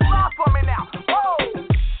 Come on, smile for me now. Whoa.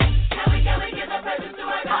 Can we give a present to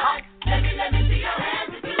our God? Let me see your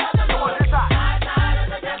hands if you love the Lord. This side.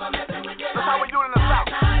 That's how we do it in the South.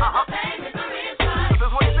 Uh-huh. This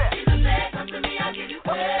is what he said.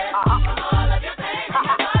 Uh-huh.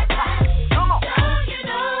 Come on.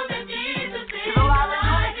 He's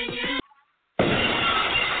alive in you.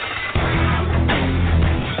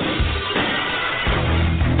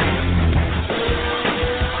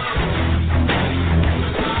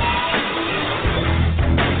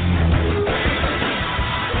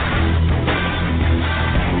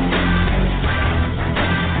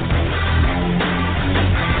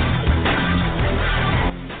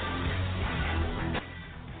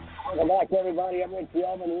 Welcome back, everybody. I'm Rich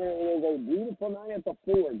Yelvin here. It is a beautiful night at the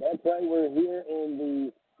Ford. That's right. We're here in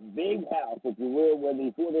the big house, if you will, where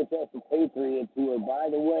the Fort Dorchester Patriots, who are, by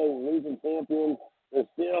the way, Legion champions, they're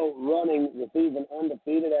still running the season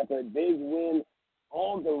undefeated after a big win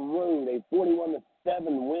on the road, a 41-7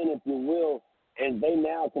 win, if you will, as they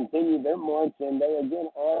now continue their march, and they again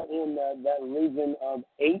are in that region of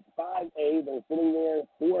 8-5A. They're sitting there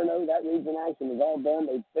 4-0. That region action is all done.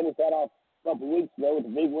 They finished that off a couple weeks ago with a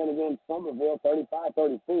big win against Somerville,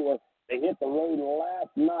 35-34. They hit the road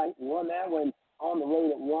last night, won that one on the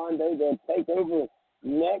road at Rondo. They'll take over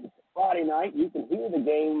next Friday night. You can hear the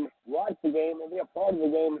game, watch the game, and be a part of the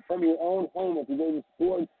game from your own home if you go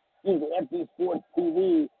to FG Sports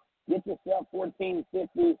TV. Get yourself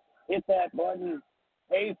 $14.50. Hit that button.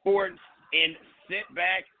 Pay for it and sit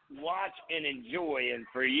back, watch, and enjoy. And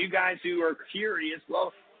for you guys who are curious,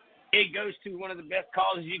 well, it goes to one of the best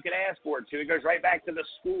causes you could ask for it to. It goes right back to the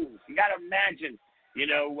schools. You got to imagine,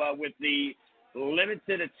 with the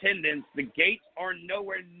limited attendance, the gates are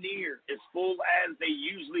nowhere near as full as they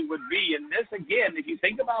usually would be. And this, again, if you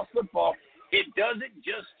think about football, it doesn't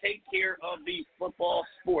just take care of the football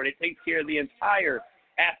sport. It takes care of the entire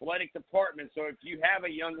athletic department. So if you have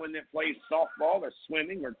a young one that plays softball or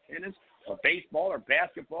swimming or tennis or baseball or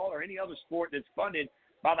basketball or any other sport that's funded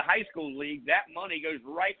by the high school league, that money goes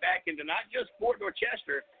right back into not just Fort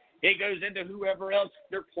Dorchester, it goes into whoever else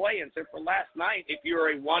they're playing. So for last night, if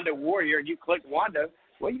you're a Wanda Warrior and you clicked Wanda,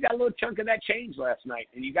 well, you got a little chunk of that change last night,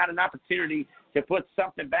 and you got an opportunity to put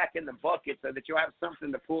something back in the bucket so that you'll have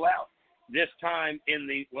something to pull out this time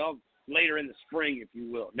later in the spring, if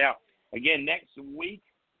you will. Now, again, next week,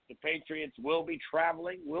 the Patriots will be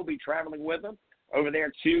traveling. We'll be traveling with them over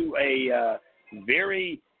there to a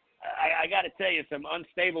very, I got to tell you, some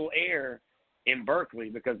unstable air in Berkeley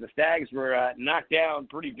because the Stags were knocked down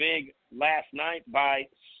pretty big last night by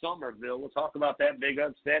Somerville. We'll talk about that big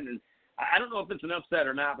upset. And I don't know if it's an upset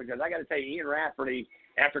or not because I got to tell you, Ian Rafferty,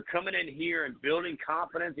 after coming in here and building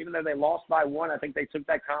confidence, even though they lost by one, I think they took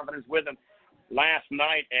that confidence with them last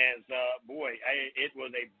night as, it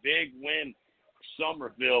was a big win.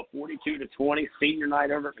 Somerville, 42-20, senior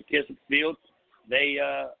night over at McKissick Field. They,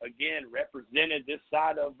 again, represented this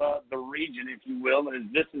side of the region, if you will.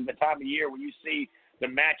 And this is the time of year when you see the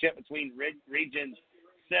matchup between Region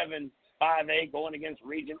 7-5A going against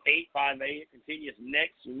Region 8-5A. It continues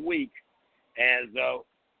next week as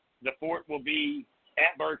the Fort will be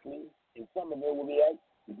at Berkeley and Somerville will be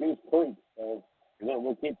at Goose Creek. So, again,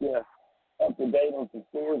 we'll keep you up to date on some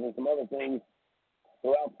scores and some other things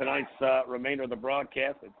throughout tonight's remainder of the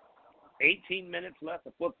broadcast. 18 minutes left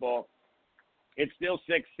of football. It's still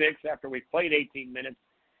 6-6 after we played 18 minutes.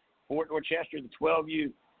 Fort Dorchester, the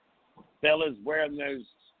 12U fellas wearing those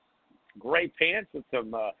gray pants with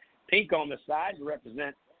some pink on the side to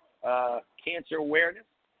represent cancer awareness.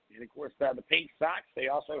 And, of course, the pink socks. They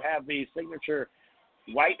also have the signature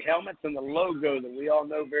white helmets and the logo that we all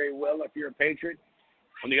know very well if you're a Patriot.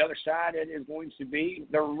 On the other side, it is going to be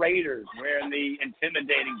the Raiders wearing the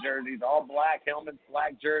intimidating jerseys, all black helmets,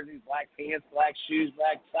 black jerseys, black pants, black shoes,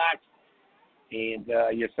 black socks. And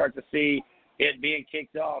you start to see it being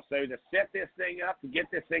kicked off. So to set this thing up, to get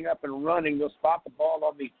this thing up and running, they'll spot the ball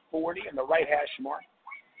on the 40 and the right hash mark.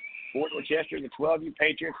 Fort Dorchester, the 12U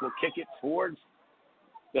Patriots will kick it towards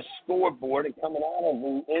the scoreboard. And coming out of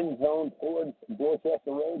the end zone towards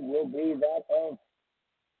Dorchester Road will be that of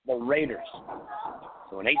the Raiders.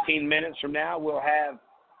 So in 18 minutes from now, we'll have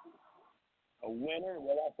a winner.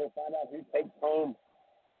 We'll also find out who takes home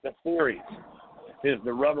the series. This is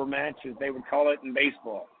the rubber match, as they would call it in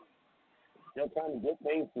baseball. Still trying to get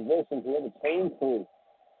things positioned to the chain through.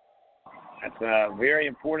 That's a very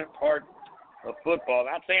important part of football.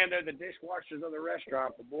 Not saying they're the dishwashers of the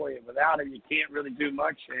restaurant, but, boy, without it, you can't really do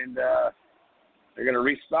much. And they're going to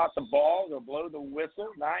restock the ball. They'll blow the whistle.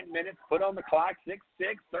 9 minutes, put on the clock, 6-6,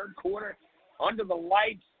 third quarter, under the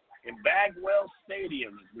lights in Bagwell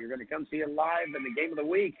Stadium. We're going to come see it live in the game of the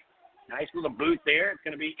week. Nice little booth there. It's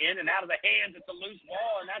going to be in and out of the hands. It's a loose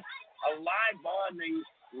ball, and that's a live ball. And the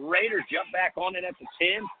Raiders jump back on it at the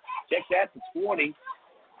 10, take that to 20,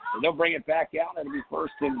 and they'll bring it back out. It'll be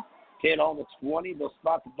 1st and 10 on the 20. They'll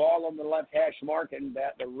spot the ball on the left hash mark, and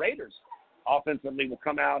the Raiders offensively will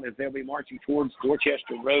come out as they'll be marching towards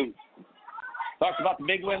Dorchester Road. Talked about the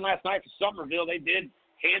big win last night for Somerville. They did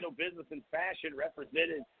handle business in fashion,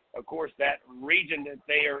 represented, of course, that region that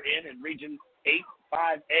they are in Region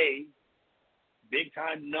 8-5A.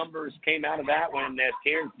 Big-time numbers came out of that one as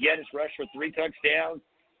Terrence Geddes rushed for 3 touchdowns,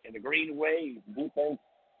 and the Green Wave defense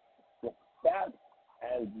was stout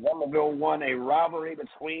as Somerville won a rivalry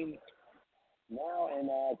between now and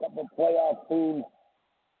a couple of playoff teams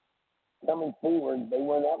coming forward. They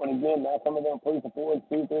won that one again. Now Somerville plays the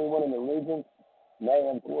 4-2-3-1 in the region.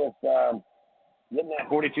 They, of course, getting that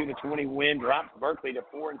 42-20 win, dropped Berkeley to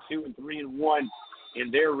 4-2 and 3-1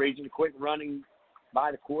 in their region. Quick running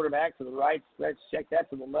by the quarterback to the right. Let's check that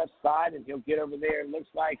to the left side, and he'll get over there. It looks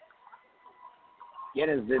like, again,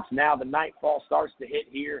 as it's now the nightfall starts to hit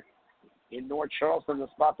here in North Charleston. They'll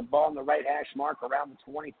spot the ball on the right hash mark around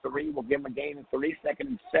the 23. We'll give them a gain of 3, 2nd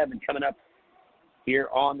and 7 coming up here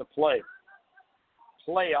on the play.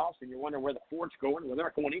 Playoffs, and you're wondering where the Fort's going. Well, they're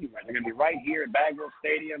not going anywhere. They're going to be right here at Bagwell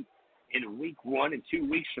Stadium in week 1. And 2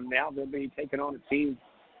 weeks from now, they'll be taking on a team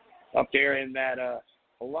up there in that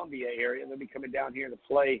Columbia area. They'll be coming down here to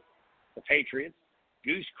play the Patriots.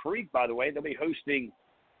 Goose Creek, by the way, they'll be hosting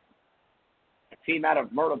a team out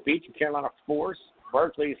of Myrtle Beach and Carolina Force.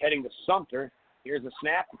 Berkeley is heading to Sumter. Here's the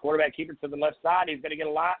snap. The quarterback keeper to the left side. He's going to get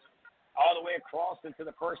a lot all the way across into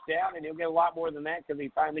the first down, and he'll get a lot more than that because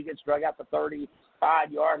he finally gets drug out the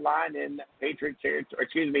 35-yard line in Patriot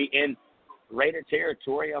territory, in Raider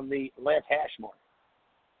territory on the left hash mark.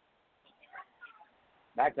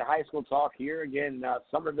 Back to high school talk here. Again,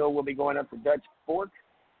 Summerville will be going up to Dutch Fork,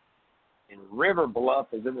 and River Bluff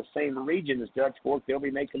is in the same region as Dutch Fork. They'll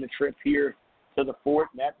be making the trip here to the Fort,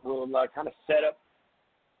 and that will kind of set up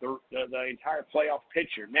the entire playoff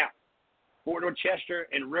picture. Now, Fort Dorchester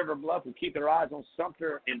and River Bluff will keep their eyes on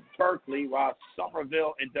Sumter and Berkeley, while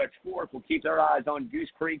Summerville and Dutch Fork will keep their eyes on Goose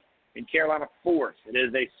Creek and Carolina Force. It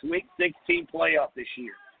is a Sweet 16 playoff this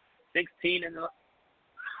year. 16 and the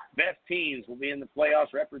best teams will be in the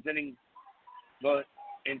playoffs, representing the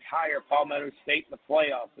entire Palmetto State in the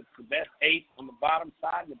playoffs. It's the best 8 on the bottom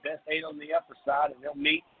side and the best 8 on the upper side, and they'll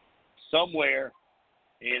meet somewhere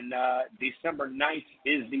in December 9th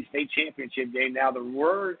is the state championship game. Now, the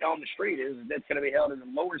word on the street is that's going to be held in the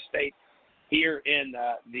lower state here in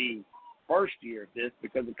the first year of this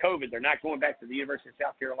because of COVID. They're not going back to the University of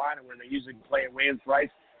South Carolina where they usually play at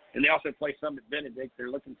Williams-Brice, and they also play some at Benedict.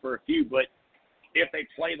 They're looking for a few, but if they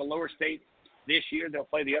play the lower state this year, they'll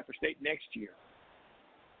play the upper state next year.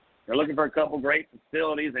 They're looking for a couple great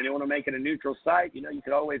facilities. They don't want to make it a neutral site. You know, you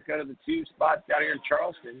could always go to the 2 spots down here in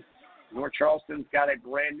Charleston. North Charleston's got a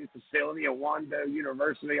brand-new facility. Awando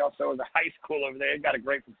University also is a high school over there. They've got a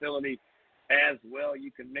great facility as well.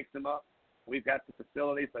 You can mix them up. We've got the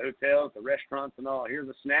facilities, the hotels, the restaurants, and all. Here's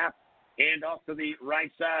a snap. Hand off to the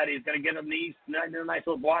right side. He's going to get him these. Nice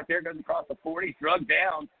little block there. Goes across the 40. Drug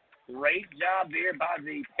down. Great job there by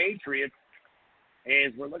the Patriots.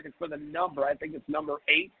 As we're looking for the number, I think it's number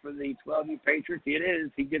 8 for the 12U Patriots. It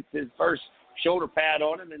is. He gets his first shoulder pad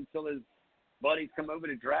on him until his buddies come over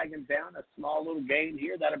to drag him down. A small little gain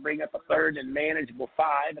here. That'll bring up a 3rd and manageable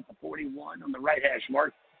 5 at the 41 on the right hash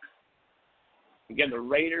mark. Again, the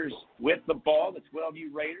Raiders with the ball, the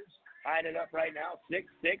 12U Raiders, tied it up right now,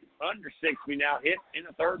 6-6, under 6 we now hit in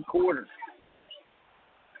the 3rd quarter.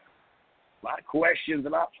 A lot of questions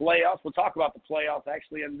about playoffs. We'll talk about the playoffs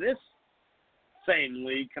actually in this same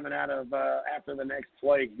league coming out of after the next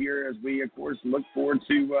play here as we, of course, look forward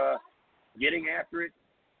to getting after it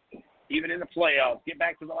even in the playoffs. Get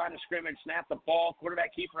back to the line of scrimmage, snap the ball,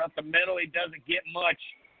 quarterback keeper up the middle. He doesn't get much,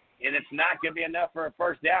 and it's not going to be enough for a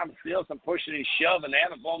first down. Still some pushing and shoving. They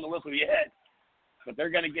haven't blown the whistle yet, but they're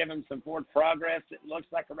going to give him some forward progress. It looks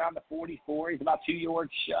like around the 44. He's about 2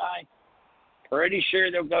 yards shy. Pretty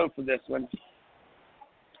sure they'll go for this one.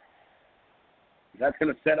 That's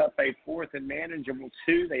going to set up a 4th and manageable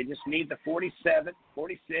 2. They just need the 47,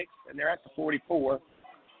 46, and they're at the 44.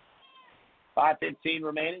 5:15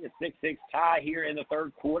 remaining, a 6-6 tie here in the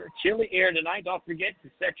 3rd quarter. Chilly air tonight. Don't forget to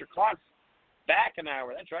set your clocks back an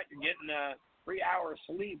hour. That's right. You're getting a 3 hour of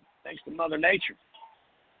sleep thanks to Mother Nature.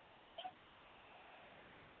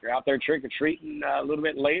 If you're out there trick-or-treating a little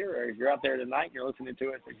bit later, or if you're out there tonight and you're listening to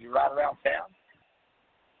it as you ride around town,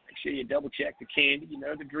 make sure you double-check the candy. You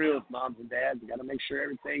know the drills, moms and dads. You got to make sure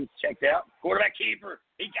everything's checked out. Quarterback keeper,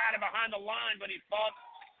 he got him behind the line, but he fought.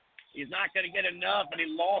 He's not going to get enough, and he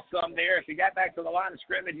lost some there. If he got back to the line of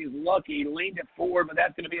scrimmage, he's lucky. He leaned it forward, but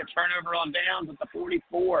that's going to be a turnover on downs at the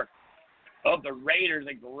 44 of the Raiders.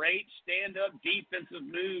 A great stand-up defensive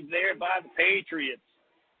move there by the Patriots.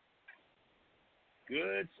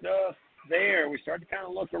 Good stuff there. We start to kind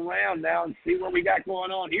of look around now and see what we got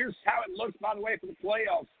going on. Here's how it looks, by the way, for the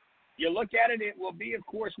playoffs. You look at it, it will be, of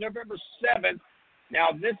course, November 7th.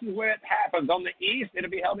 Now, this is where it happens. On the east, it'll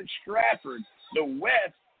be held in Stratford. The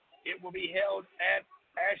west, it will be held at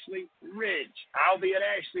Ashley Ridge. I'll be at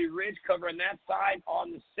Ashley Ridge covering that side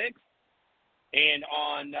on the 6th. And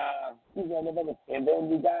on and then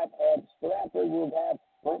we got at Stratford, we'll have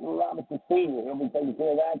Quentin Robinson Sr. He'll be taking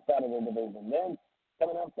care of that side of the division. Then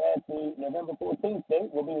coming up at the November 14th date,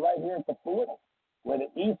 we'll be right here at the Fort, where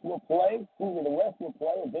the East will play, the West will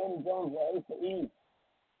play, and Danny Jones will host the East.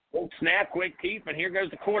 Snap, quick keep, and here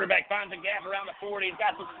goes the quarterback. Finds a gap around the 40. He's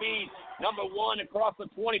got the speed. Number 1 across the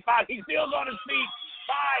 25. He's still on his feet.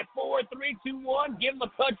 5, 4, 3, 2, 1. Give him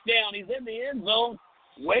a touchdown. He's in the end zone,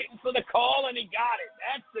 waiting for the call, and he got it.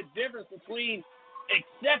 That's the difference between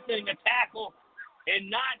accepting a tackle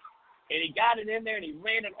and not. And he got it in there, and he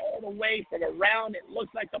ran it all the way from around, it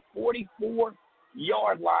looks like the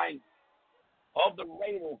 44-yard line of the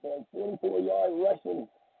Raiders. So 44-yard rushing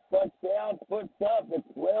touchdown puts up the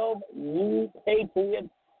 12 U Patriots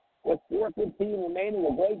with 4:15 remaining.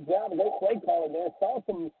 A great job, a great play calling there. Saw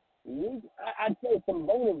some, I'd say some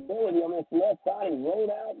vulnerability on this left side. He rolled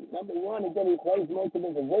out. Number 1, again, he plays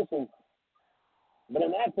multiple positions. But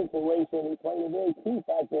in that situation, he played a very key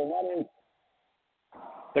factor, and that is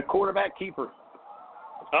the quarterback keeper.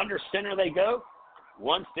 Under center they go.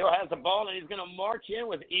 1 still has the ball, and he's going to march in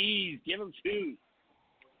with ease. Give him 2.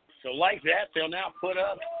 So like that, they'll now put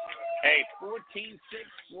up a 14-6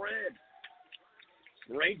 spread.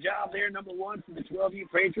 Great job there, number 1, for the 12 U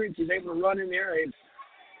Patriots. He's able to run in there. It's,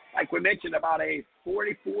 like we mentioned, about a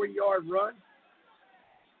 44-yard run.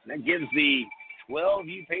 And that gives the 12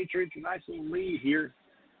 U Patriots a nice little lead here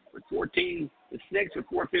with 14-6 with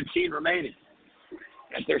 4:15 remaining.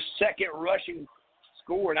 At their second rushing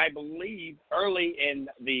score, and I believe early in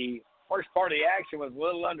the first part of the action was a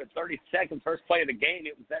little under 30 seconds, first play of the game.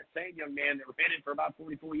 It was that same young man that ran it for about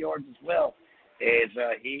 44 yards as well.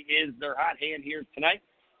 He is their hot hand here tonight.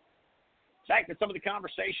 Back to some of the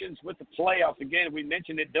conversations with the playoffs. Again, we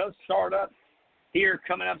mentioned it does start up here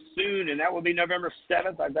coming up soon, and that will be November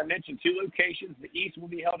 7th. As I mentioned, 2 locations. The East will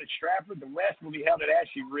be held at Stratford. The West will be held at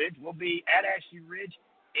Ashley Ridge. We'll be at Ashley Ridge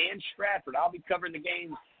and Stratford. I'll be covering the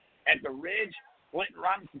games at the Ridge. Clinton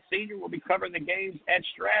Robinson Sr. will be covering the games at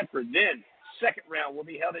Stratford. Then, second round will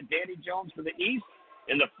be held at Danny Jones for the East.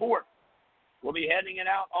 And the fourth will be heading it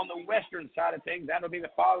out on the western side of things. That'll be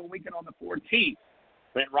the following weekend on the 14th.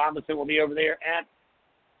 Clinton Robinson will be over there at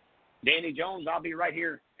Danny Jones. I'll be right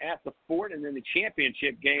here at the fort. And then the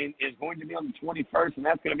championship game is going to be on the 21st, and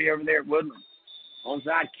that's going to be over there at Woodland.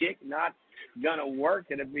 Onside kick, not going to work.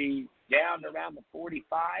 It'll be down around the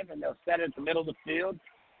 45, and they'll set it at the middle of the field.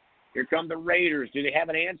 Here come the Raiders. Do they have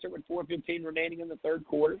an answer with 4:15 remaining in the third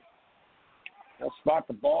quarter? They'll spot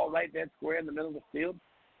the ball right dead square in the middle of the field.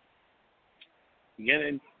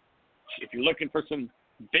 Again, if you're looking for some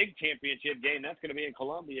big championship game, that's going to be in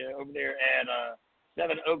Columbia over there at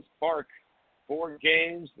Seven Oaks Park. 4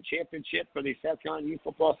 games, the championship for the South Carolina Youth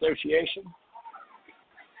Football Association.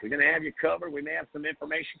 We're going to have you covered. We may have some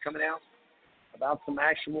information coming out about some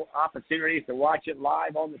actual opportunities to watch it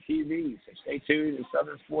live on the TV. So stay tuned to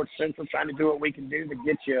Southern Sports Central, trying to do what we can do to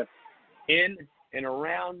get you in and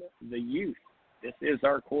around the youth. This is,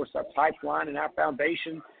 of course, our pipeline and our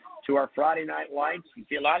foundation to our Friday night lights. You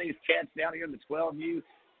see a lot of these cats down here in the 12U.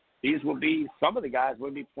 These will be, some of the guys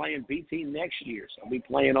will be playing B team next year. So they'll be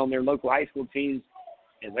playing on their local high school teams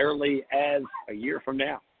as early as a year from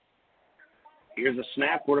now. Here's a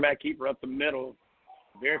snap, quarterback keeper up the middle.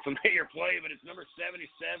 Very familiar play, but it's number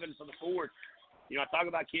 77 for the Ford. You know, I talk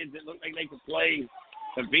about kids that look like they could play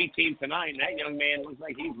the B team tonight, and that young man looks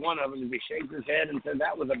like he's one of them. As he shakes his head and says,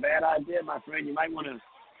 "That was a bad idea, my friend. You might want to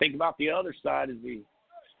think about the other side," as he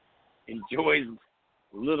enjoys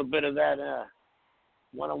a little bit of that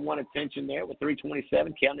one-on-one attention there with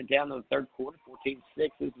 3:27, counting down to the third quarter.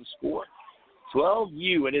 14-6 is the score.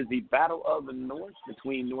 12U, it is the Battle of the North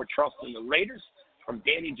between North Charleston and the Raiders from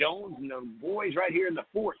Danny Jones and the boys right here in the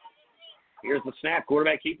fourth. Here's the snap.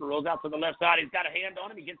 Quarterback keeper rolls out to the left side. He's got a hand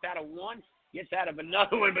on him. He gets out of one, gets out of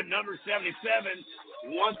another one, but number 77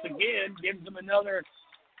 once again gives him another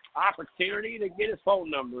opportunity to get his phone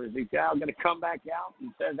number. As he's now going to come back out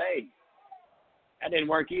and says, "Hey, that didn't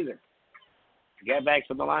work either." Get back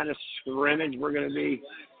to the line of scrimmage. We're going to be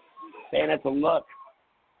saying that's a look.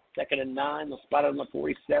 2nd and 9. They'll spot it on the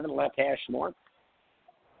 47, left hash mark.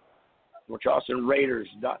 North Charleston Raiders,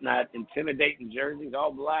 not intimidating jerseys,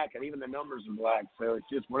 all black, and even the numbers are black. So it's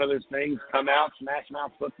just one of those things. Come out, smash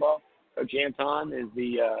mouth football. Coach Anton is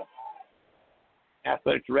the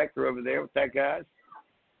athletic director over there with that guys.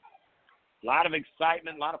 A lot of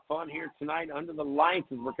excitement, a lot of fun here tonight under the lights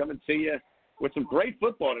as we're coming to you with some great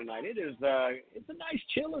football tonight. It's a nice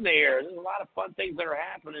chill in the air. There's a lot of fun things that are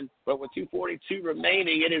happening. But with 2:42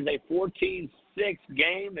 remaining, it is a 14-6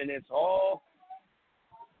 game, and it's all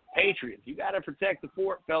Patriots. You got to protect the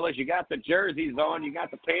fort, fellas. You got the jerseys on. You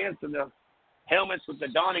got the pants and the helmets with the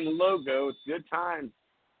Dawning logo. It's good times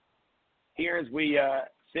here as we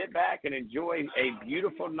sit back and enjoy a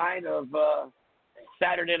beautiful night of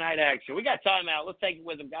Saturday night action. We got timeout. Let's take it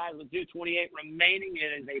with them, guys. Let's do 28 remaining.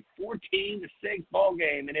 It is a 14-6 ball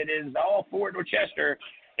game, and it is all Fort Dorchester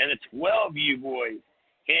and the 12U boys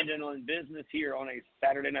handling business here on a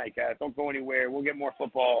Saturday night, guys. Don't go anywhere. We'll get more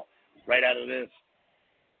football right out of this.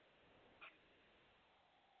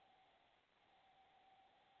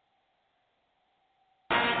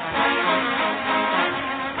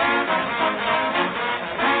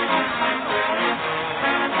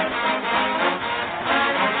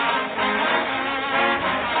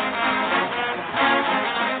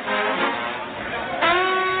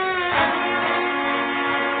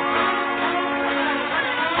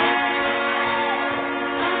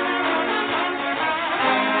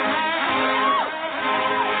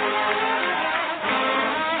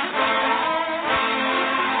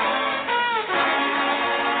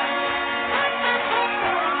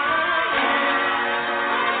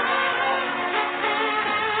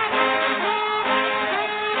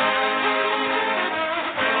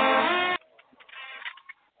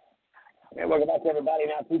 Welcome back, everybody.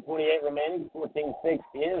 Now 2:28 remaining. 14-6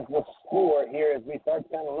 is the score here as we start to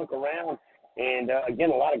kind of look around. And, again,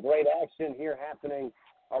 a lot of great action here happening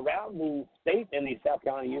around the state and the South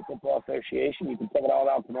Carolina Youth Football Association. You can check it all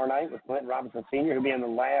out tomorrow night with Clinton Robinson Sr., who'll be in the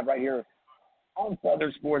lab right here on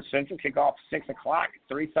Southern Sports Central. Kickoff 6 o'clock,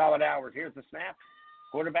 3 solid hours. Here's the snap.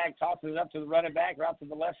 Quarterback tosses it up to the running back, right to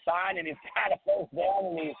the left side, and he's got a first down,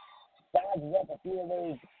 and he sizes up a few of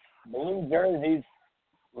those blue jerseys.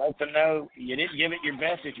 Lets them know you didn't give it your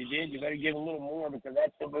best. If you did, you better give a little more because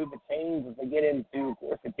that's the move that change as they get into, of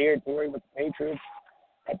course, the territory with the Patriots.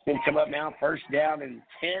 That's going to come up now, first down and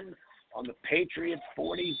 10 on the Patriots'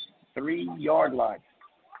 43-yard line.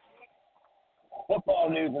 Football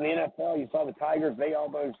news in the NFL. You saw the Tigers. They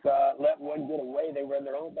almost let one get away. They were in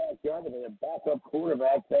their own backyard with a backup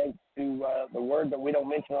quarterback, thanks to the word that we don't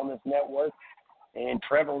mention on this network. And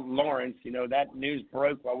Trevor Lawrence, you know, that news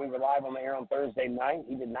broke while we were live on the air on Thursday night.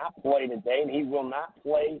 He did not play today, and he will not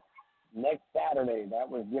play next Saturday. That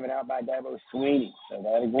was given out by Dabo Sweeney. So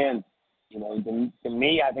that, again, you know, to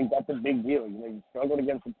me, I think that's a big deal. You know, you struggled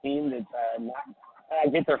against a team that's I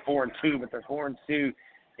get they're 4-2, but they're 4-2 in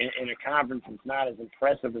a conference that's not as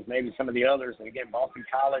impressive as maybe some of the others. And, again, Boston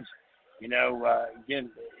College, you know,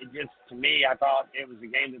 again, it just, to me, I thought it was a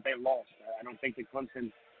game that they lost. I don't think that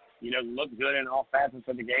Clemson, you know, looked good in all facets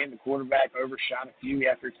of the game. The quarterback overshot a few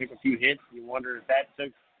after he took a few hits. You wonder if that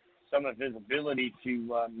took some of his ability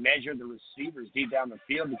to measure the receivers deep down the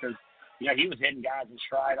field because, you know, he was hitting guys in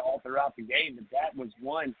stride all throughout the game, but that was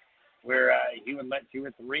one where he would let 2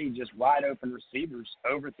 or 3 just wide open receivers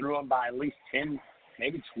overthrew them by at least 10,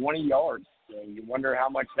 maybe 20 yards. So you wonder how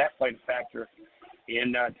much that played a factor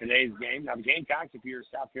in today's game. Now, the Gamecocks, if you're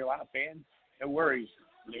a South Carolina fan, no worries.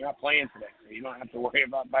 They're not playing today, so you don't have to worry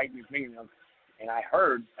about biting your fingernails. And I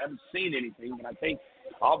heard, haven't seen anything, but I think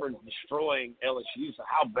Auburn's destroying LSU. So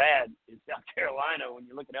how bad is South Carolina when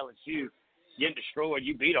you look at LSU getting destroyed?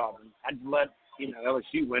 You beat Auburn. I'd let, you know,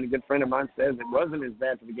 LSU win. A good friend of mine says it wasn't as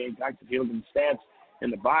bad for the Gamecocks if you look at the stats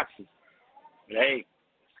in the boxes. But, hey,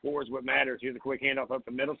 score is what matters. Here's a quick handoff up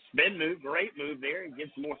the middle. Spin move, great move there. And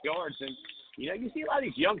gets some more yards. And, you know, you see a lot of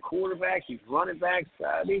these young quarterbacks, these running backs.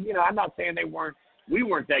 I mean, you know, I'm not saying we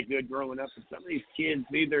weren't that good growing up, but some of these kids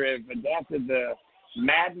either have adapted the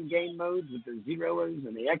Madden game modes with the zeros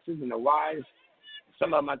and the X's and the Y's.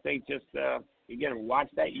 Some of them, I think, just, again, watch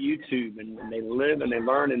that YouTube and they live and they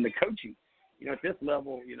learn in the coaching. You know, at this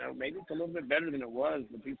level, you know, maybe it's a little bit better than it was,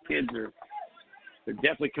 but these kids they're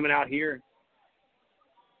definitely coming out here.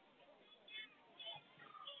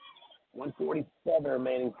 1:47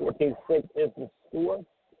 remaining, 14-6 is the score.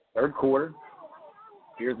 Third quarter.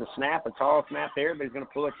 Here's the snap, a tall snap there, but he's going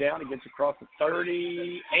to pull it down. He gets across the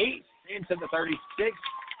 38 into the 36.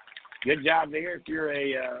 Good job there. If you're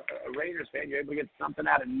a Raiders fan, you're able to get something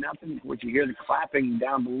out of nothing. What you hear the clapping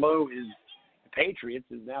down below is the Patriots.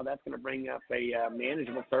 Is now that's going to bring up a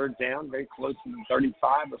manageable third down, very close to the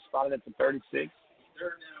 35, but spotted at the 36.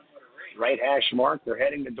 Right hash mark. They're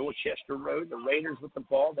heading to Dorchester Road. The Raiders with the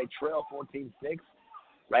ball. They trail 14-6.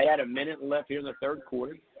 Right at a minute left here in the third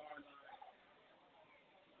quarter.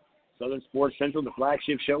 Southern Sports Central, the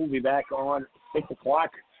flagship show, will be back on 6 o'clock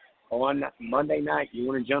on Monday night. You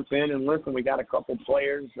want to jump in and listen? We got a couple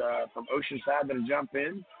players from Oceanside that will jump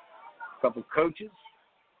in, a couple coaches,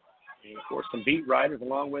 and, of course, some beat writers,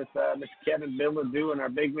 along with Mr. Kevin Billadou and our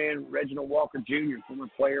big man, Reginald Walker Jr., former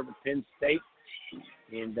player with Penn State,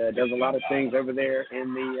 and does a lot of things over there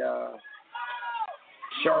in the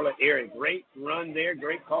Charlotte area. Great run there.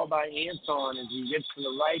 Great call by Anton as he gets to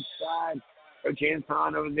the right side. Coach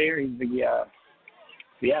Anton over there, he's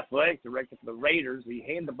the athletic director for the Raiders. He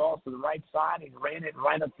handed the ball to the right side and ran it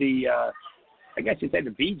right up the I guess you'd say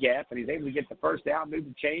the B gap, and he's able to get the first down, move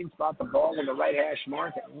the chain, spot the ball on the right hash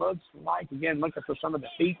mark. It looks like, again, looking for some of the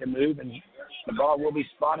feet to move, and the ball will be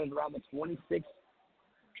spotted around the 26.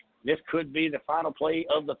 This could be the final play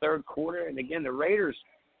of the third quarter. And, again, the Raiders,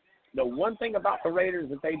 the one thing about the Raiders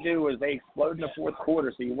that they do is they explode in the fourth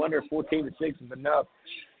quarter, so you wonder if 14-6 is enough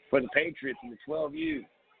for the Patriots and the 12U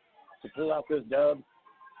to pull out this dub.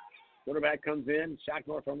 Quarterback comes in,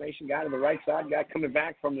 shotgun formation, guy to the right side, guy coming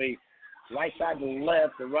back from the right side to the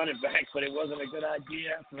left, the running back, but it wasn't a good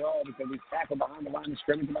idea after all because he's tackled behind the line of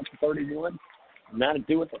scrimmage about the 31. Now to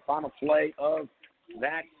do with the final play of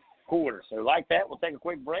that quarter. So like that, we'll take a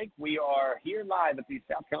quick break. We are here live at the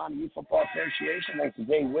South Carolina Youth Football Association. Thanks to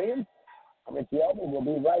Jay Williams. I'm Rich Elvin. We'll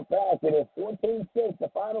be right back. It is 14-6, the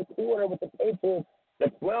final quarter with the Patriots,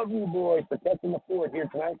 the 12U boys protecting the fort here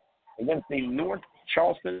tonight against the North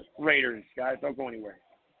Charleston Raiders. Guys, don't go anywhere.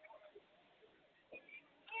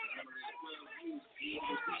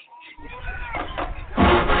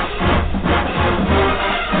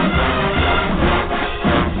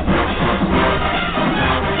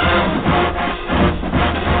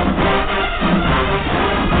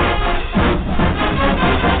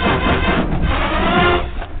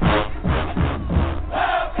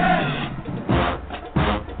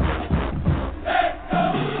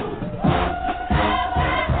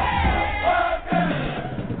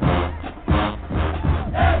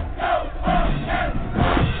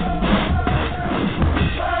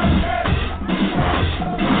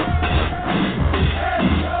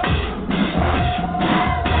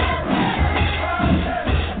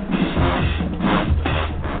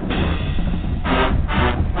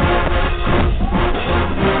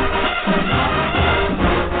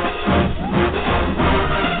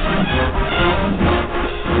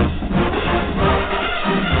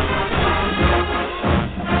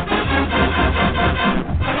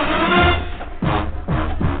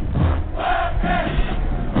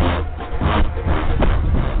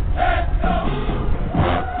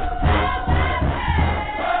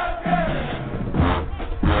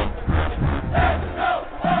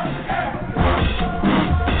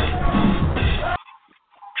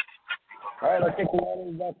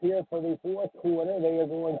 Up here for the fourth quarter. They are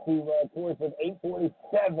going to towards with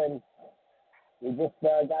 8:47. We just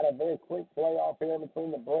got a very quick playoff here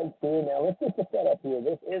between the breaks here. Now, let's get the setup here.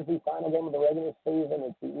 This is the final game of the regular season.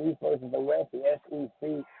 It's the East versus the West, the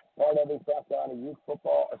SEC, part of the South Carolina Youth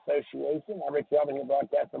Football Association. I'm Rich Elvin here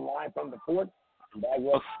broadcasting live from the fort,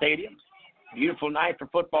 Bagwell Stadium. Beautiful night for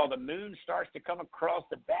football. The moon starts to come across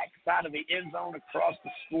the back side of the end zone across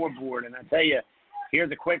the scoreboard. And I tell you,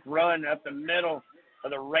 here's a quick run up the middle for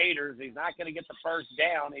the Raiders. He's not going to get the first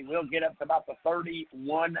down. He will get up to about the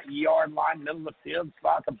 31-yard line, middle of the field,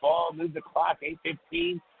 spot the ball, move the clock,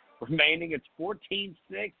 8:15 remaining. It's 14-6,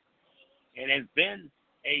 and it's been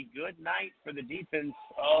a good night for the defense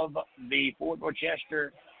of the Fort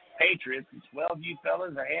Dorchester Patriots. The 12U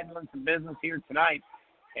fellas are handling some business here tonight.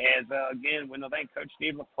 As, again, we want to thank Coach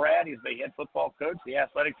Steve LaPrade. He's the head football coach, the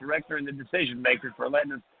athletic director, and the decision maker for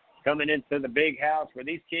letting us coming into the big house where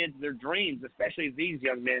these kids, their dreams, especially these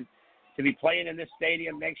young men, to be playing in this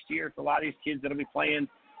stadium next year. For a lot of these kids that will be playing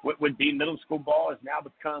what would be middle school ball has now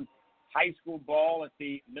become high school ball at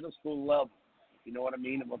the middle school level. You know what I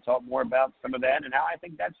mean? And we'll talk more about some of that and how I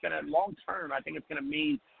think that's going to, long term, I think it's going to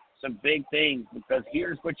mean some big things because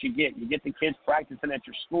here's what you get. You get the kids practicing at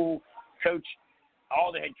your school. Coach,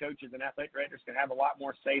 all the head coaches and athletic directors can have a lot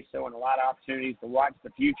more say-so and a lot of opportunities to watch the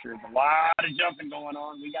future. There's a lot of jumping going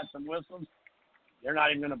on. We got some whistles. They're not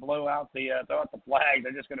even going to blow out throw out the flag.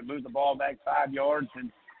 They're just going to move the ball back 5 yards. And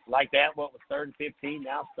like that, what was 3rd and 15,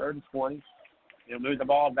 now it's 3rd and 20. They'll move the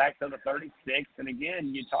ball back to the 36. And,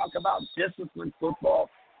 again, you talk about disciplined football.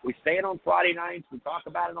 We say it on Friday nights. We talk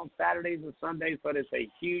about it on Saturdays and Sundays, but it's a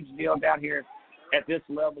huge deal down here at this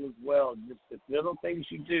level as well. Just the little things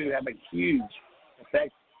you do have a huge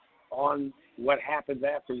effect on what happens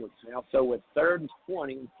afterwards. Now, so with 3rd and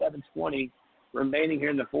 20 and 7:20 remaining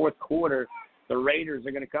here in the fourth quarter, the Raiders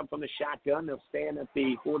are going to come from the shotgun. They'll stand at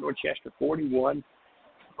the Fort Dorchester 41.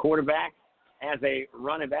 Quarterback has a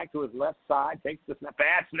running back to his left side, takes the snap.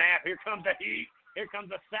 Bad snap. Here comes the heat. Here comes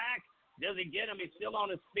the sack. Does he get him? He's still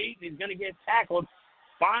on his feet. He's going to get tackled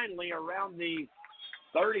finally around the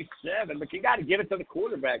 37. But you got to give it to the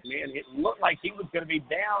quarterback, man. It looked like he was going to be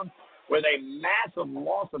down with a massive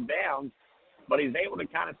loss of downs, but he's able to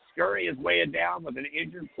kind of scurry his way down with an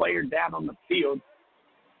injured player down on the field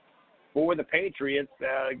for the Patriots.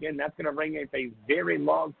 Again, that's going to bring up a very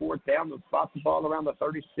long fourth down. They'll spot the ball around the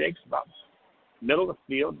 36, about middle of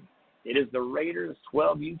the field. It is the Raiders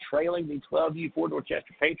 12U trailing the 12U Fort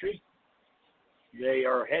Dorchester Patriots. They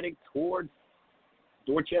are heading towards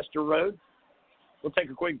Dorchester Road. We'll take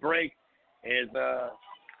a quick break as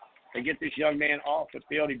they get this young man off the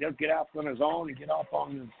field. He does get out on his own and get off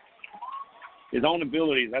on his own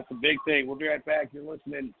abilities. That's a big thing. We'll be right back. You're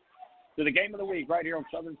listening to the Game of the Week right here on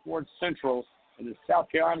Southern Sports Central in the South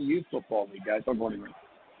Carolina Youth Football League, guys. Don't go anywhere.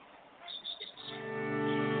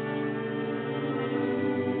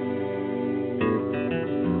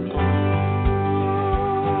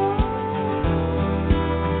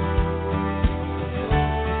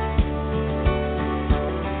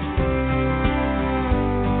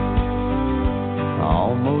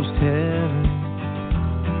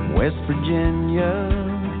 West Virginia,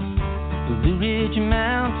 Blue Ridge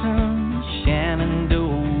Mountains,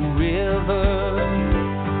 Shenandoah River.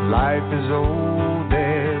 Life is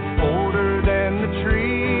oldest, older than the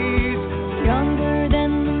trees, younger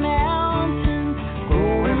than the mountains,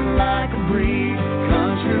 growing like a breeze.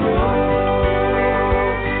 Country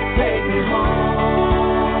road, take me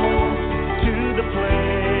home to the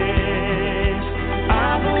place I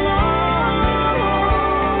belong.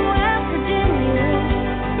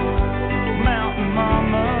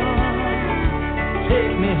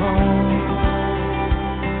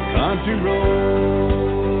 Country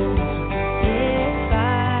roads,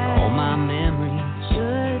 all my memories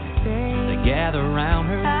should stay. They gather around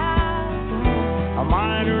her. A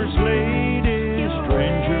miner's lady,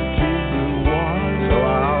 stranger to blue water. So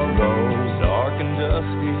I'll go, dark and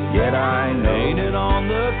dusty, yet I know. Painted on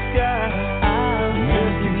the sky,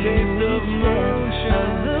 just a taste of motion,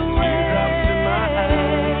 teardrops in my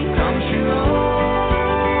eyes. Country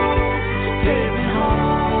roads, take me home.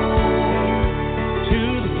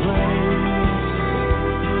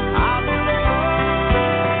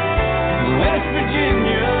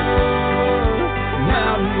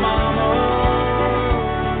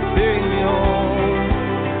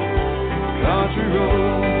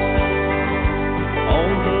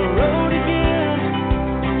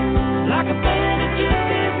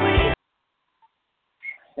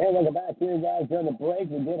 Hey, welcome back here, guys. During the break,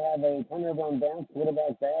 we did have a turnover on bounce.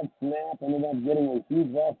 Quarterback bad snap, ended up getting a huge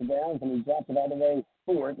loss of bounds, and he dropped it all the way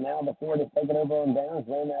forward. Now the Ford is taking over on downs,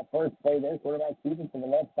 ran that first play there. Quarterback keeps it to the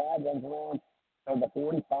left side, runs around to the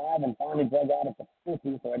 45, and finally dug out at the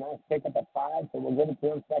 50. So a nice pick up at 5, so we'll give it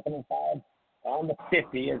to him 2nd and 5 on the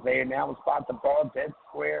 50 as they now spot the ball dead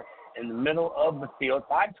square in the middle of the field.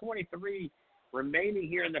 5:23 remaining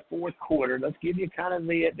here in the fourth quarter. Let's give you kind of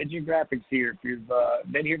the geographics here. If you've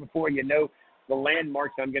been here before, you know the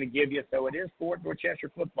landmarks I'm going to give you. So it is Fort Dorchester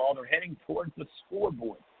football. They're heading towards the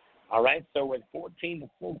scoreboard. All right, so with 14-6 in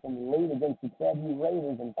the lead against the W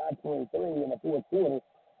Raiders and 5:23 in the fourth quarter,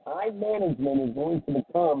 time management is going to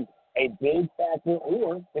become a big factor,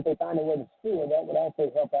 or if they find a way to score, that would also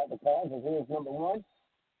help out the cause. And here's number one,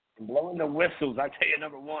 blowing the whistles. I tell you,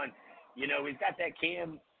 number one, you know, he's got that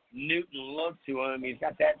Cam Newton look to him. He's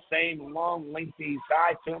got that same long, lengthy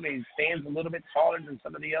size to him. He stands a little bit taller than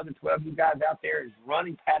some of the other 12 guys out there. His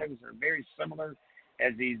running patterns are very similar,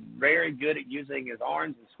 as he's very good at using his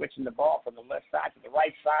arms and switching the ball from the left side to the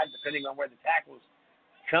right side, depending on where the tackle's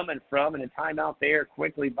coming from. And a timeout there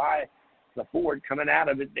quickly by the Ford coming out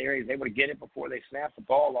of it there. He's able to get it before they snap the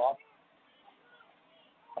ball off.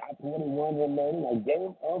 5:21 remaining, a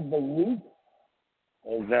game of the week.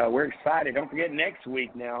 As we're excited. Don't forget, next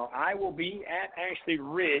week now, I will be at Ashley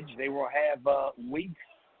Ridge. They will have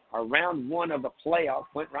round one of the playoffs.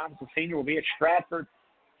 Clint Robinson Sr. will be at Stratford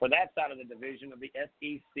for that side of the division of the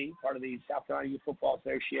SEC, part of the South Carolina Youth Football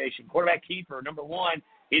Association. Quarterback keeper, number one,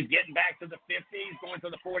 he's getting back to the 50s, going to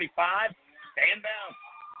the 45. Stand down.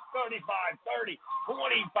 35, 30,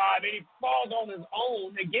 25, and he falls on his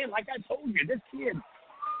own. Again, like I told you, this kid,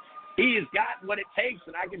 he has got what it takes,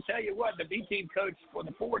 and I can tell you what, the B-team coach for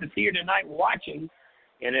the Ford is here tonight watching,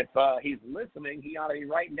 and if he's listening, he ought to be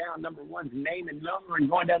writing down number one's name and number and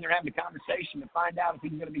going down there having a conversation to find out if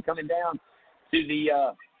he's going to be coming down to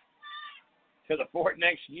the Fort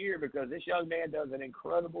next year, because this young man does an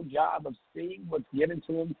incredible job of seeing what's given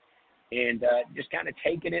to him and just kind of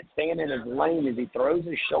taking it, staying in his lane as he throws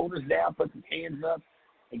his shoulders down, puts his hands up.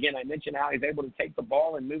 Again, I mentioned how he's able to take the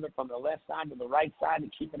ball and move it from the left side to the right side to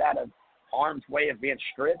keep it out of harm's way of being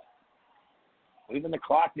stripped. Moving the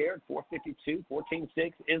clock there at 4:52,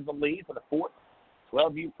 14-6 is the lead for the Fort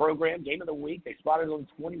 12U program. Game of the week, they spotted on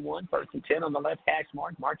 21, 1st and 10 on the left hash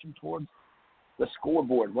mark, marching towards the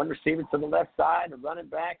scoreboard. One receiver to the left side, a running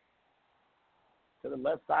back to the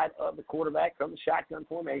left side of the quarterback from the shotgun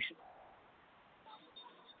formation.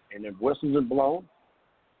 And the whistles are blown.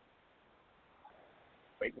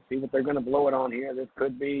 Wait to see what they're going to blow it on here. This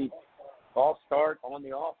could be false start on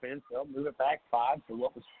the offense. They'll move it back 5. So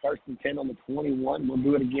what was 1st and 10 on the 21? We'll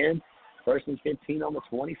do it again. First and 15 on the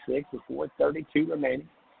 26 with 4:32 remaining.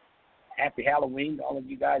 Happy Halloween to all of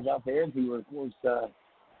you guys out there who are, of course,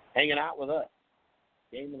 hanging out with us.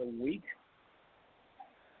 Game of the week.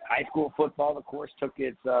 High school football, of course, took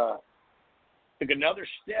another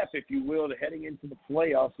step, if you will, to heading into the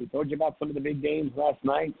playoffs. We told you about some of the big games last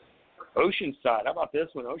night. Oceanside, how about this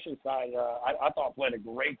one? Oceanside, I thought played a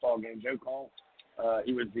great ball game. Joe Call,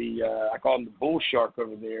 he was I call him the bull shark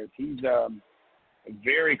over there. He's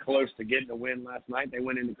very close to getting a win last night. They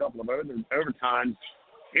went in a couple of overtimes.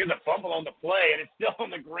 Here's a fumble on the play, and it's still on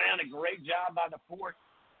the ground. A great job by the Fort.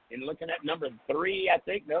 And looking at number 3, I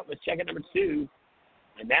think. Nope, let's check at number 2.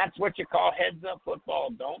 And that's what you call heads-up football.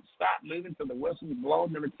 Don't stop moving till the whistle's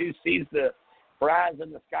blown. Number 2 sees the prize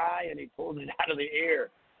in the sky, and he pulls it out of the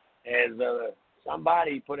air as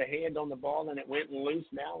somebody put a hand on the ball, and it went loose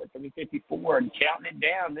now with 3:54 and counting it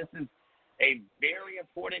down. This is a very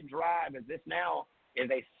important drive, as this now is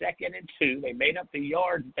a 2nd and 2. They made up the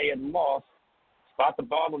yards that they had lost. Spot the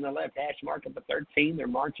ball on the left hash mark at the 13. They're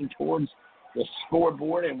marching towards the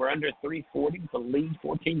scoreboard, and we're under 3:40 with the lead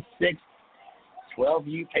 14-6. 12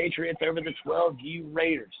 U Patriots over the 12 U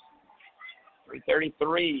Raiders.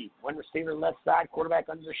 3:33. One receiver left side, quarterback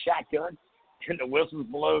under the shotgun, and the whistle's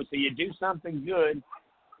blow. So you do something good.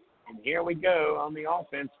 And here we go on the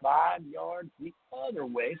offense, 5 yards the other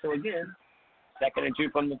way. So again, 2nd and 2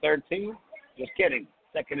 from the 13. Just kidding.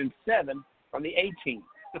 2nd and 7 from the 18.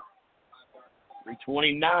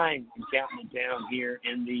 3:29 and counting it down here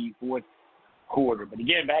in the fourth quarter. But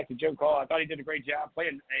again, back to Joe Call. I thought he did a great job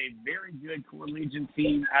playing a very good Core-Legion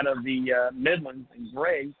team out of the Midlands and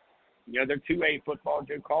Gray. You know, they're 2A football.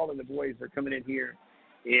 Joe Call and the boys are coming in here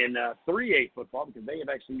in 3A football because they have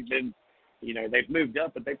actually been, you know, they've moved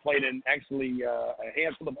up, but they played in actually a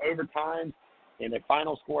handful of overtimes and a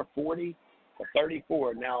final score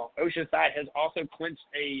 40-34. Now, Oceanside has also clinched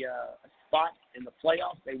a spot in the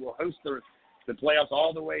playoffs. They will host the playoffs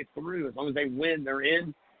all the way through. As long as they win, they're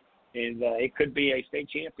in. And it could be a state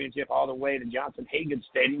championship all the way to Johnson-Hagan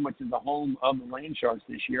Stadium, which is the home of the Land Sharks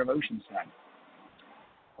this year of Oceanside.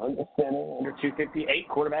 Under center, under 258,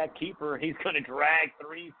 quarterback keeper. He's going to drag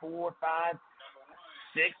 3, 4, 5,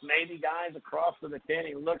 6 maybe guys across to the 10.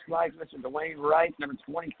 He looks like Mr. Dwayne Wright, number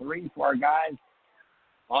 23 for our guys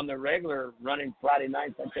on the regular running Friday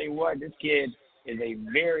nights. I tell you what, this kid is a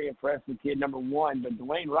very impressive kid, number 1. But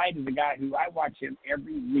Dwayne Wright is a guy who I watch him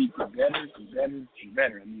every week. He's better and better and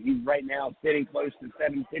better. I mean, he's right now sitting close to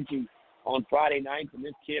 7 pitching on Friday nights. And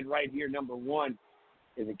this kid right here, number 1,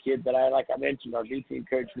 is a kid that like I mentioned, our B team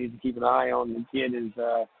coach needs to keep an eye on. The kid is,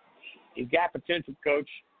 he's got potential, coach.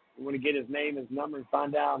 We want to get his name, his number, and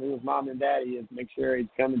find out who his mom and daddy is. Make sure he's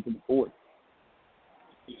coming to the fort.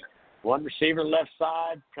 One receiver left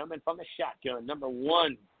side coming from the shotgun, number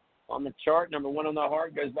 1. On the chart, number 1 on the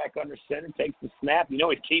heart, goes back under center, takes the snap. You know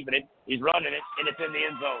he's keeping it. He's running it, and it's in the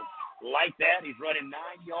end zone. Like that, he's running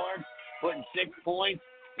 9 yards, putting 6 points,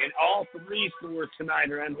 and all 3 scores tonight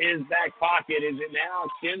are in his back pocket as it now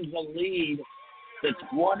extends the lead to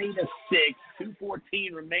 20-6,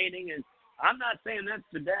 2:14 remaining. And I'm not saying that's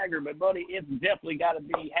the dagger, but, buddy, it's definitely got to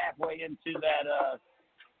be halfway into that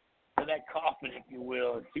coffin, if you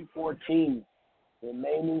will. 2:14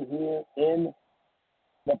 remaining here in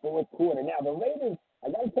the fourth quarter. Now, the Raiders,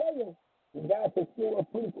 I got to tell you, you guys can score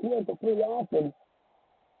pretty quick or pretty often.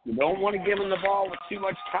 You don't want to give them the ball with too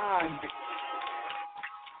much time.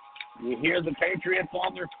 You hear the Patriots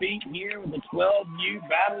on their feet here with the 12U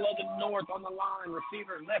Battle of the North on the line.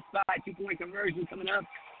 Receiver left side, 2-point conversion coming up.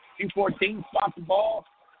 2:14, spot the ball,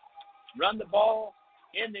 run the ball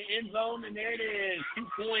in the end zone, and there it is. 2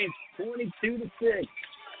 points, 22-6.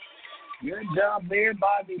 Good job there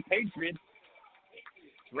by the Patriots.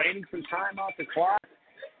 Raining some time off the clock,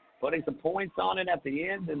 putting some points on it at the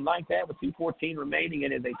end, and like that with 2:14 remaining,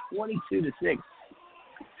 it is a 22-6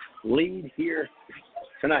 lead here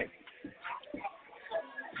tonight.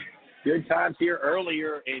 Good times here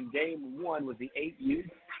earlier in game 1 was the 8U.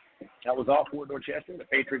 That was off Fort Dorchester. The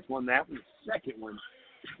Patriots won that one. The second one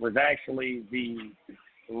was actually the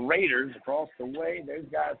Raiders across the way. Those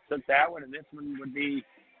guys took that one, and this one would be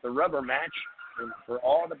the rubber match. And for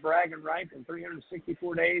all the bragging rights and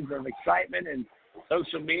 364 days of excitement and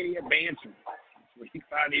social media banter. When you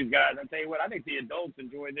find these guys, I tell you what, I think the adults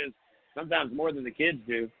enjoy this sometimes more than the kids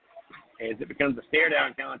do, as it becomes a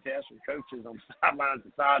stare-down contest with coaches on sideline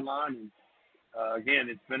to sideline. And, again,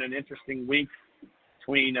 it's been an interesting week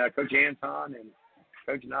between Coach Anton and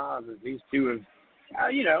Coach Nas, as these two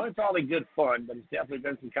have, you know, it's all in good fun, but it's definitely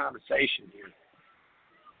been some conversation here.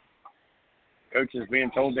 Coach is being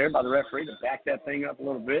told there by the referee to back that thing up a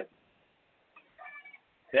little bit.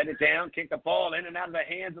 Set it down, kick the ball in and out of the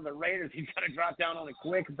hands of the Raiders. He's going to drop down on it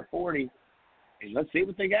quick at the 40. And let's see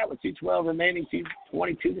what they got with 2:12 remaining.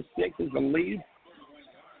 22-6 is the lead.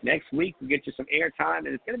 Next week, we'll get you some airtime. And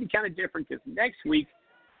it's going to be kind of different because next week,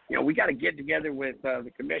 you know, we got to get together with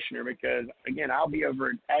the commissioner because, again, I'll be over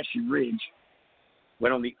at Ashley Ridge.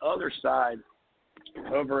 But on the other side,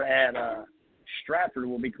 over at Stratford,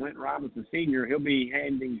 will be Clinton Robinson Sr. He'll be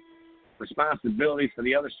handing responsibilities for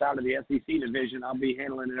the other side of the SEC division. I'll be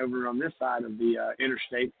handling it over on this side of the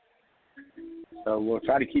interstate. So we'll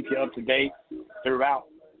try to keep you up to date throughout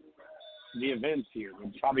the events here.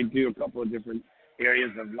 We'll probably do a couple of different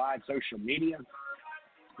areas of live social media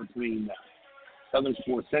between Southern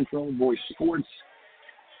Sports Central, Boys Sports,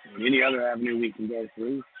 and any other avenue we can go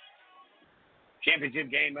through.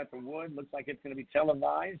 Championship game at the Wood. Looks like it's going to be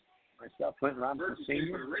televised. Myself, Clinton Robinson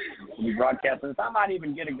Sr. will be broadcasting. If I might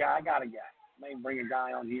even get a guy, I got a guy. I may bring a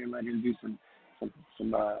guy on here and let him do some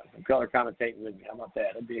color commentating with me. How about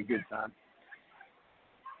that? That'd be a good time.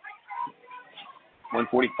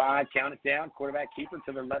 145, count it down. Quarterback keeper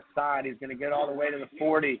to the left side. He's going to get all the way to the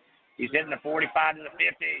 40. He's hitting the 45 to the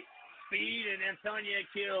 50. Speed, and I'm telling you, it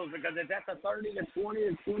kills because it's at the 30, the 20,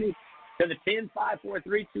 and 20 to the 10, 5, 4,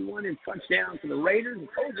 3, 2, 1, and touchdown to the Raiders.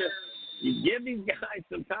 I told you, you give these guys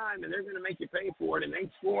some time, and they're going to make you pay for it. And they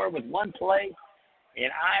score with one play,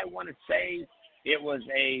 and I want to say it was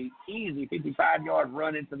a easy 55-yard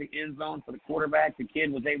run into the end zone for the quarterback. The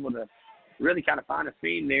kid was able to really kind of find a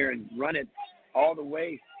seam there and run it all the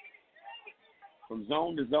way from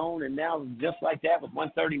zone to zone. And now, just like that, with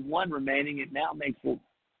 131 remaining, it now makes it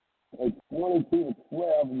a 22-12.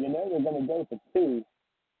 You know they're going to go for two,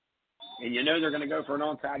 and you know they're going to go for an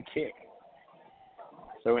onside kick.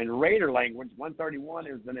 So in Raider language, 131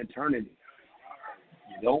 is an eternity.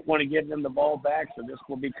 You don't want to give them the ball back, so this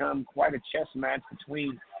will become quite a chess match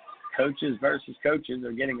between coaches versus coaches.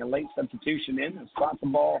 They're getting a late substitution in and slot the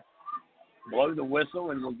ball, blow the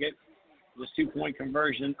whistle, and we'll get this two-point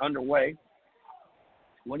conversion underway.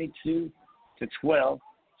 22-12,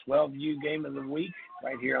 12U game of the week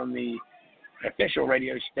right here on the official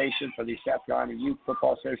radio station for the South Carolina Youth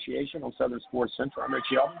Football Association on Southern Sports Central. I'm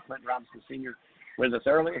Richie Alvin, Clinton Robinson Sr. with us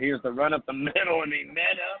earlier. Here's the run up the middle, and he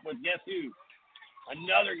met up with guess who?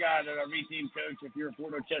 Another guy that our V-team coach, if you're a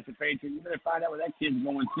Fort Chester Patriot, you better find out where that kid's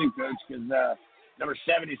going too, Coach, because number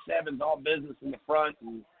 77 is all business in the front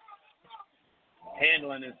and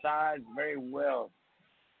handling his size very well.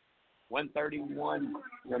 131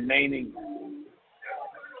 remaining.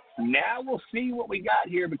 Now we'll see what we got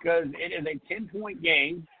here because it is a 10-point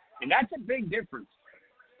game, and that's a big difference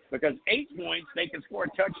because 8 points, they can score a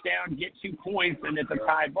touchdown, get 2 points, and it's a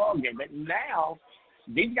tie ball game. But now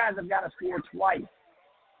these guys have got to score twice.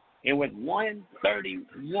 And with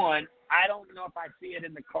 131, I don't know if I see it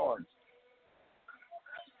in the cards.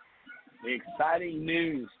 The exciting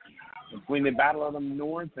news between the Battle of the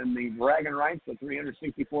North and the bragging rights of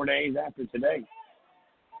 364 days after today.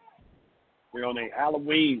 We're on a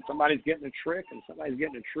Halloween. Somebody's getting a trick and somebody's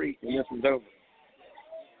getting a treat when this one's over.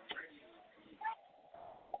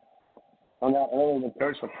 Found out earlier with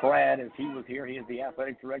Coach Pratt, if he was here, he is the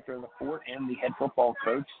athletic director of the Fort and the head football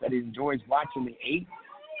coach, that he enjoys watching the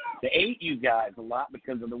 8U guys a lot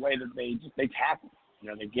because of the way that they tackle. You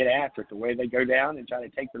know, they get after it, the way they go down and try to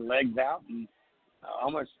take their legs out, and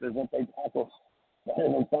almost as if they tackle better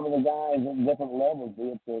than some of the guys at different levels, be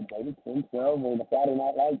it the maybe 10, 12, or the Friday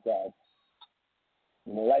Night Lights guys.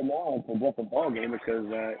 You know, right now it's a different ballgame because,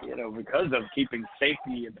 because of keeping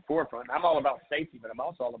safety at the forefront. I'm all about safety, but I'm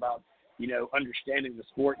also all about, understanding the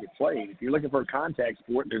sport you play. If you're looking for a contact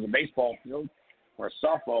sport, there's a baseball field or a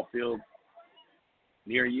softball field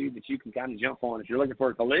near you that you can kind of jump on. If you're looking for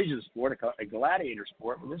a collision sport, a gladiator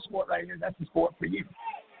sport, well, this sport right here, that's the sport for you.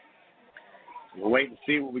 We'll wait and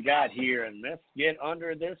see what we got here, and let's get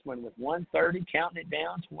under this one with 1:30, counting it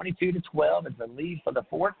down, 22-12 is the lead for the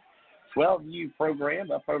Fort. 12U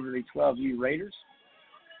program up over the 12U Raiders.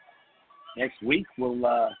 Next week,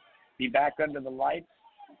 we'll be back under the lights.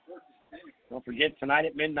 Don't forget, tonight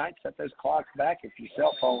at midnight, set those clocks back. If your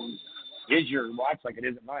cell phone is your watch like it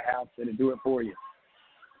is at my house, it'll do it for you.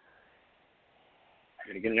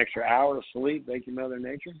 Going to get an extra hour of sleep. Thank you, Mother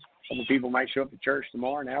Nature. Some people might show up to church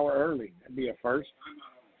tomorrow an hour early. That'd be a first.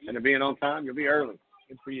 And of being on time, you'll be early.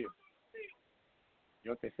 Good for you. You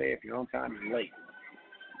know what they say, if you're on time, you're late.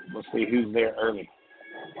 We'll see who's there early.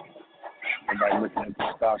 Everybody looking at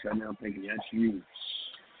the stocks right now thinking, that's you.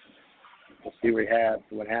 We'll see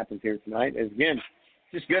what happens here tonight. Again,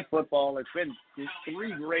 just good football. It's been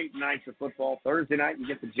 3 great nights of football. Thursday night, you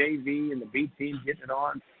get the JV and the B team getting it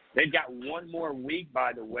on. They've got one more week,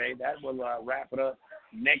 by the way. That will wrap it up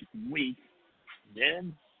next week.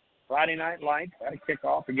 Then Friday Night Lights, that'll kick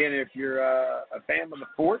off. Again, if you're a fan of the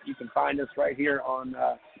Fort, you can find us right here on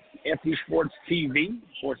FD Sports TV.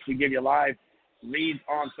 Of course, we give you live leads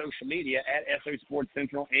on social media at SO Sports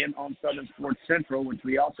Central and on Southern Sports Central, which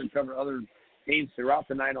we also cover other games throughout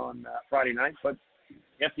the night on Friday night. But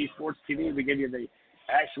FD Sports TV, we give you the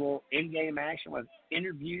actual in-game action with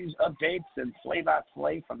interviews, updates, and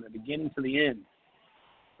play-by-play from the beginning to the end.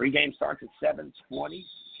 Pregame starts at 7:20,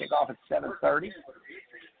 kickoff at 7:30.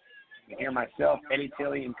 You hear myself, Eddie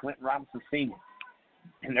Tilley, and Clinton Robinson Sr.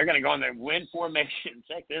 And they're going to go in their win formation.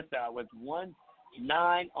 Check this out. With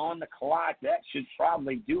 1:09 on the clock, that should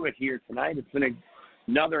probably do it here tonight. It's been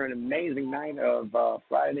another amazing night of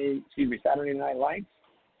Saturday Night Lights.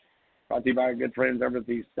 Brought to you by our good friends over at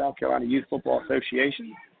the South Carolina Youth Football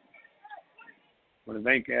Association. I want to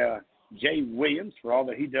thank Jay Williams for all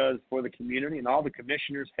that he does for the community and all the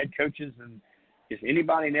commissioners, head coaches, and just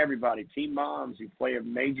anybody and everybody, team moms who play a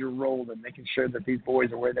major role in making sure that these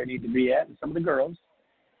boys are where they need to be at, and some of the girls.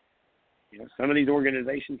 You know, some of these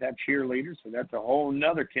organizations have cheerleaders, so that's a whole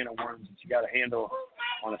nother can of worms that you got to handle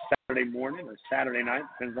on a Saturday morning or Saturday night,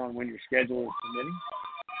 depends on when your schedule is permitting.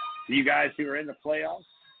 To you guys who are in the playoffs,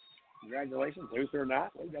 congratulations. Those who are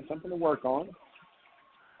not, we've got something to work on.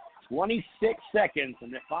 26 seconds,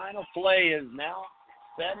 and the final play is now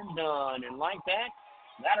said and done. And like that,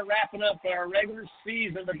 that'll wrap it up for our regular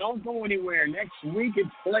season, but don't go anywhere. Next week, it's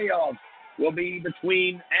playoffs. Will be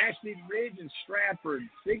between Ashley Ridge and Stratford.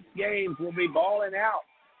 6 games will be balling out,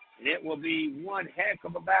 and it will be one heck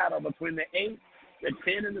of a battle between the 8, the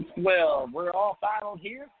 10, and the 12. We're all final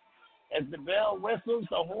here as the bell whistles,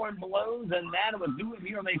 the horn blows, and that will do it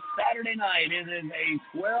here on a Saturday night. It is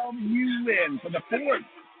a 12U win for the Fort,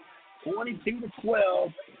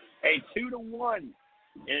 22-12, a 2-1,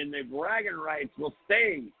 and the bragging rights will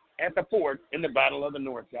stay at the Fort in the Battle of the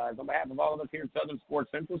North, guys. On behalf of all of us here at Southern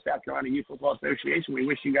Sports Central, South Carolina Youth Football Association, we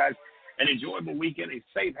wish you guys an enjoyable weekend, a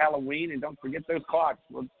safe Halloween, and don't forget those clocks.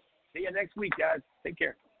 We'll see you next week, guys. Take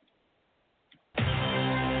care.